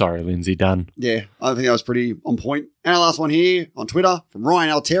ambiguous. I'm sorry, Lindsay Dunn. Yeah, I think that was pretty on point. And our last one here on Twitter from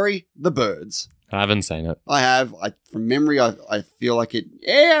Ryan Altieri, The Birds. I haven't seen it. I have. From memory, I feel like it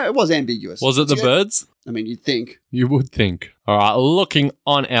was ambiguous. Was it The Birds? I mean, you'd think. You would think. All right, looking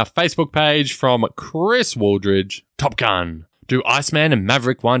on our Facebook page from Chris Waldridge, Top Gun. Do Iceman and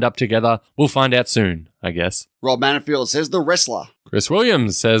Maverick wind up together? We'll find out soon, I guess. Rob Manifield says The Wrestler. Chris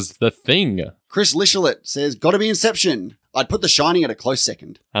Williams says The Thing. Chris Lichelet says Gotta Be Inception. I'd put The Shining at a close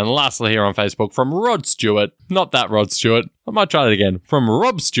second. And lastly here on Facebook from Rod Stewart. Not that Rod Stewart. I might try that again. From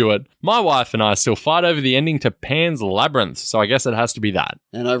Rob Stewart, my wife and I still fight over the ending to Pan's Labyrinth, so I guess it has to be that.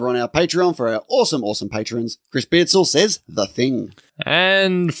 And over on our Patreon for our awesome patrons, Chris Beardsall says The Thing.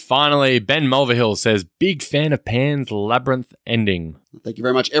 And finally, Ben Mulverhill says, big fan of Pan's Labyrinth ending. Thank you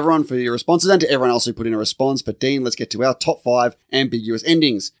very much, everyone, for your responses and to everyone else who put in a response. But Dean, let's get to our top 5 ambiguous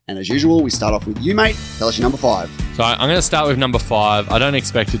endings. And as usual, we start off with you, mate. Tell us your number 5. So I'm going to start with number 5. I don't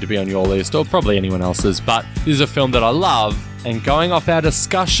expect it to be on your list or probably anyone else's, but this is a film that I love. And going off our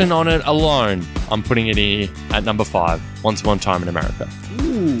discussion on it alone, I'm putting it here at number 5, Once Upon a Time in America.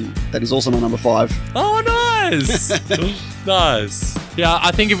 Ooh, that is also my number 5. Oh, nice! Nice. Yeah,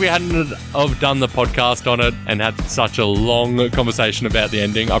 I think if we hadn't have done the podcast on it and had such a long conversation about the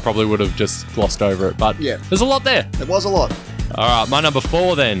ending, I probably would have just glossed over it. But yeah, there's a lot there. There was a lot. All right, my number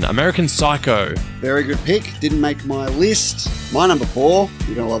 4 then, American Psycho. Very good pick. Didn't make my list. My number 4,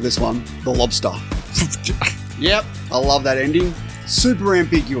 you're going to love this one, The Lobster. Yep, I love that ending. Super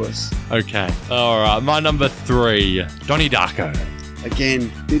ambiguous. Okay. All right, my number 3, Donnie Darko.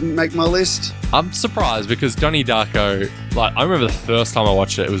 Again, didn't make my list. I'm surprised because Donnie Darko, like, I remember the first time I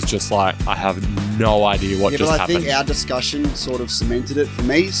watched it, it was just like, I have no idea what just happened. I think our discussion sort of cemented it for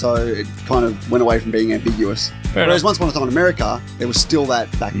me, so it kind of went away from being ambiguous. Whereas Once Upon a Time in America, there was still that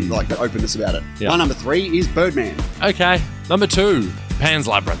like the openness about it. Yeah. My number 3 is Birdman. Okay. Number 2, Pan's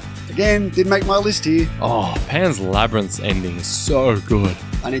Labyrinth. Again, didn't make my list here. Oh, Pan's Labyrinth's ending is so good.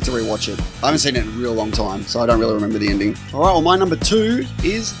 I need to rewatch it. I haven't seen it in a real long time, so I don't really remember the ending. All right, well, my number 2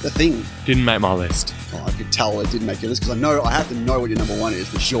 is The Thing. Didn't make my list. Oh, I could tell it didn't make your list because I have to know what your number 1 is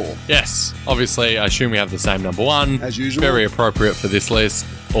for sure. Yes. Obviously, I assume we have the same number 1. As usual. Very appropriate for this list,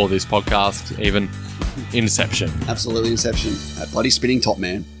 or this podcast, even. Inception. Absolutely Inception. That bloody spinning top,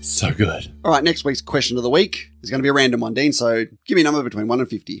 man. So good. All right, next week's question of the week is going to be a random one, Dean, so give me a number between 1 and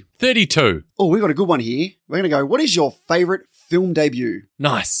 50. 32. Oh, we got a good one here. We're going to go, what is your favourite film debut?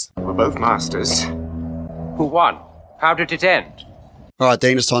 Nice. We're both masters. Who won? How did it end? All right,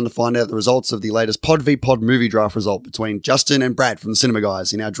 Dean, it's time to find out the results of the latest Pod v Pod movie draft result between Justin and Brad from the Cinema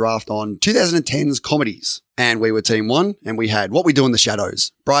Guys in our draft on 2010's comedies. And we were Team 1, and we had What We Do in the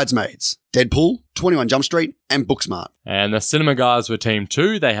Shadows, Bridesmaids, Deadpool, 21 Jump Street, and Booksmart. And the Cinema Guys were Team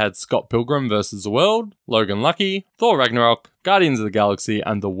 2. They had Scott Pilgrim vs. the World, Logan Lucky, Thor Ragnarok, Guardians of the Galaxy,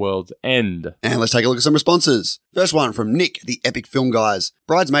 and The World's End. And let's take a look at some responses. First one from Nick, the Epic Film Guys.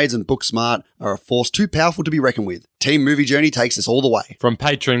 Bridesmaids and Booksmart are a force too powerful to be reckoned with. Team Movie Journey takes us all the way. From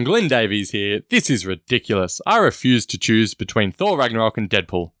patron Glenn Davies here, this is ridiculous. I refuse to choose between Thor Ragnarok and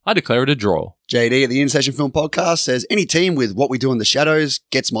Deadpool. I declare it a draw. JD at the In-Session Film Podcast says, any team with What We Do in the Shadows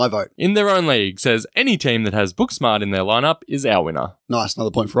gets my vote. In Their Own League says, any team that has Booksmart in their lineup is our winner. Nice,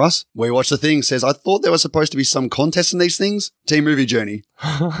 another point for us. We Watch the Thing says, I thought there was supposed to be some contest in these things. Team Movie Journey.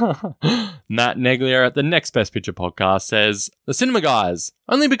 Matt Neglier at the Next Best Picture Podcast says, the Cinema Guys,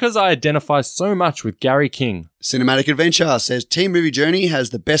 only because I identify so much with Gary King. Cinematic Adventure says Team Movie Journey has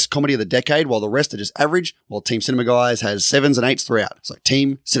the best comedy of the decade while the rest are just average, while Team Cinema Guys has 7s and 8s throughout. So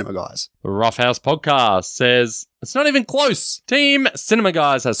Team Cinema Guys. The Roughhouse Podcast says, it's not even close. Team Cinema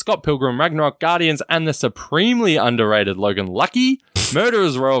Guys has Scott Pilgrim, Ragnarok, Guardians, and the supremely underrated Logan Lucky.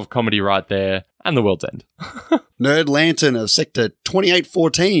 Murderer's Row of comedy right there. And The World's End. Nerd Lantern of Sector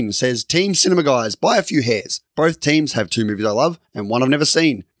 2814 says, Team Cinema Guys, by a few hairs. Both teams have 2 movies I love and one I've never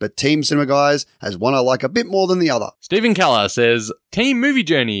seen, but Team Cinema Guys has one I like a bit more than the other. Stephen Keller says, Team Movie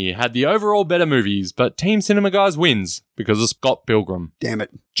Journey had the overall better movies, but Team Cinema Guys wins because of Scott Pilgrim. Damn it.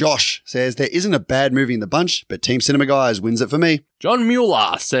 Josh says, there isn't a bad movie in the bunch, but Team Cinema Guys wins it for me. John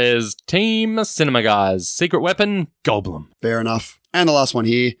Mueller says, Team Cinema Guys, Secret Weapon, Goldblum. Fair enough. And the last one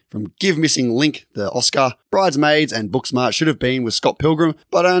here from Give Missing Link, the Oscar. Bridesmaids and Booksmart should have been with Scott Pilgrim,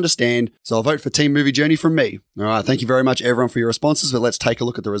 but I understand, so I'll vote for Team Movie Journey from me. All right, thank you very much, everyone, for your responses, but let's take a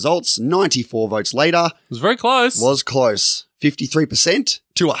look at the results. 94 votes later. It was very close. Was close. 53%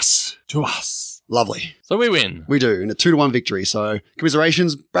 to us. To us. Lovely. So we win. We do, in a 2-1 victory. So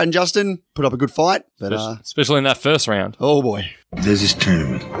commiserations, Brad and Justin, put up a good fight. But especially in that first round. Oh boy. There's this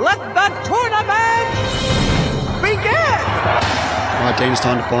tournament. Let the tournament begin! All right, Dean, it's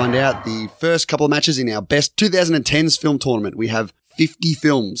time to find out the first couple of matches in our best 2010s film tournament. We have 50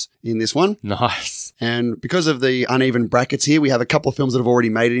 films in this one. Nice. And because of the uneven brackets here, we have a couple of films that have already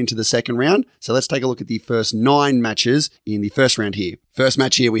made it into the second round. So let's take a look at the first 9 matches in the first round here. First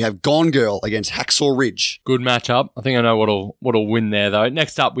match here, we have Gone Girl against Hacksaw Ridge. Good matchup. I think I know what'll win there, though.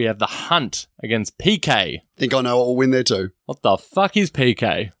 Next up, we have The Hunt against PK. Think I know what will win there too. What the fuck is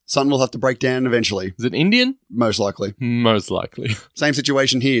PK? Something we'll have to break down eventually. Is it Indian? Most likely. Most likely. Same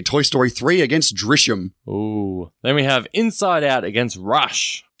situation here. Toy Story 3 against Drishyam. Ooh. Then we have Inside Out against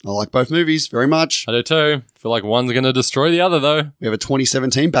Rush. I like both movies very much. I do too. feel like one's going to destroy the other, though. We have a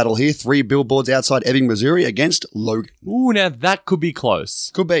 2017 battle here. 3 billboards outside Ebbing, Missouri against Logan. Ooh, now that could be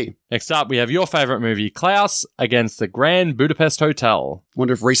close. Could be. Next up, we have your favorite movie, Klaus, against the Grand Budapest Hotel.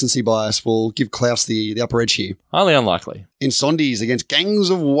 Wonder if recency bias will give Klaus the upper edge here. Highly unlikely. Insondies against Gangs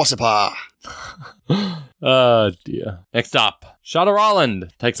of Wassapa. Oh, dear. Next up, Shutter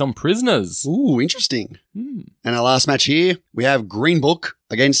Island takes on Prisoners. Ooh, interesting. And our last match here, we have Green Book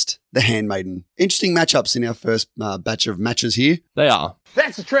against The Handmaiden. Interesting matchups in our first batch of matches here. They are.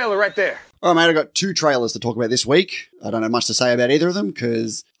 That's the trailer right there. All right, mate, I've got 2 trailers to talk about this week. I don't have much to say about either of them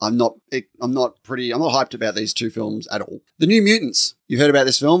because I'm not hyped about these 2 films at all. The New Mutants. You've heard about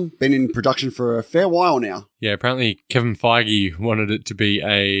this film, been in production for a fair while now. Yeah, apparently Kevin Feige wanted it to be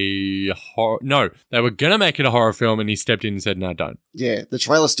a horror. No, they were going to make it a horror film and he stepped in and said, no, don't. Yeah, the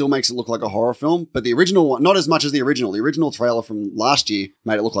trailer still makes it look like a horror film, but the original one, not as much as the original. The original trailer from last year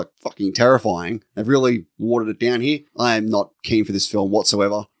made it look like fucking terrifying. They've really watered it down here. I am not keen for this film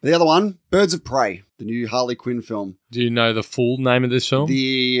whatsoever. The other one, Birds of Prey, the new Harley Quinn film. Do you know the full name of this film?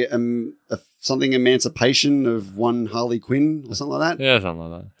 The something Emancipation of One Harley Quinn or something like that. Yeah, something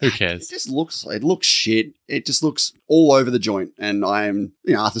like that. Who cares? It looks shit. It just looks all over the joint. And I'm,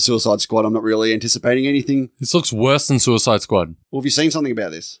 after Suicide Squad, I'm not really anticipating anything. This looks worse than Suicide Squad. Well, have you seen something about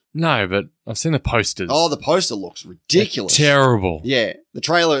this? No, but I've seen the posters. Oh, the poster looks ridiculous. They're terrible. Yeah. The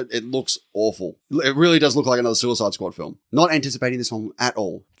trailer, it looks awful. It really does look like another Suicide Squad film. Not anticipating this one at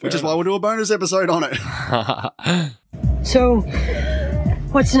all. Which is why we'll do a bonus episode on it. So,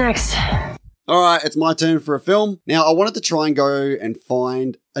 what's next? All right, it's my turn for a film. Now, I wanted to try and go and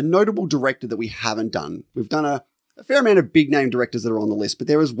find a notable director that we haven't done. We've done a fair amount of big name directors that are on the list, but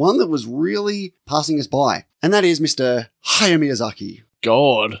there was one that was really passing us by, and that is Mr. Hayao Miyazaki.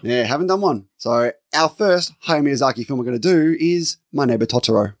 God. Yeah, haven't done one. So our first Hayao Miyazaki film we're going to do is My Neighbor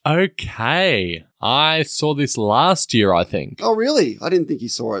Totoro. Okay. I saw this last year, I think. Oh, really? I didn't think you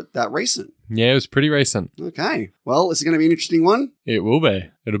saw it that recent. Yeah, it was pretty recent. Okay. Well, this is going to be an interesting one. It will be.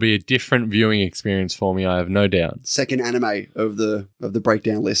 It'll be a different viewing experience for me, I have no doubt. Second anime of the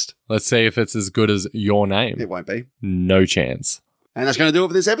breakdown list. Let's see if it's as good as Your Name. It won't be. No chance. And that's going to do it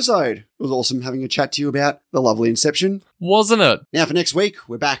for this episode. It was awesome having a chat to you about the lovely Inception. Wasn't it? Now for next week,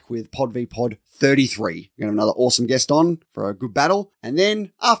 we're back with Pod v Pod 33. We're going to have another awesome guest on for a good battle. And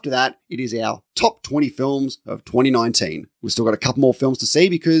then after that, it is our top 20 films of 2019. We've still got a couple more films to see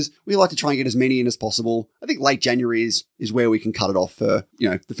because we like to try and get as many in as possible. I think late January is where we can cut it off for,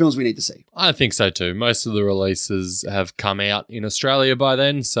 the films we need to see. I think so too. Most of the releases have come out in Australia by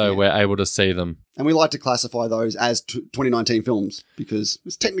then, so we're able to see them. And we like to classify those as 2019 films because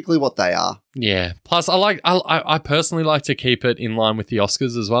it's technically what they are. Yeah. Plus, I personally like to keep it in line with the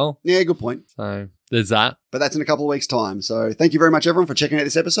Oscars as well. Yeah, good point. So there's that. But that's in a couple of weeks' time. So thank you very much, everyone, for checking out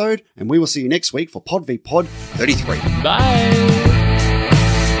this episode. And we will see you next week for Pod v Pod 33. Bye.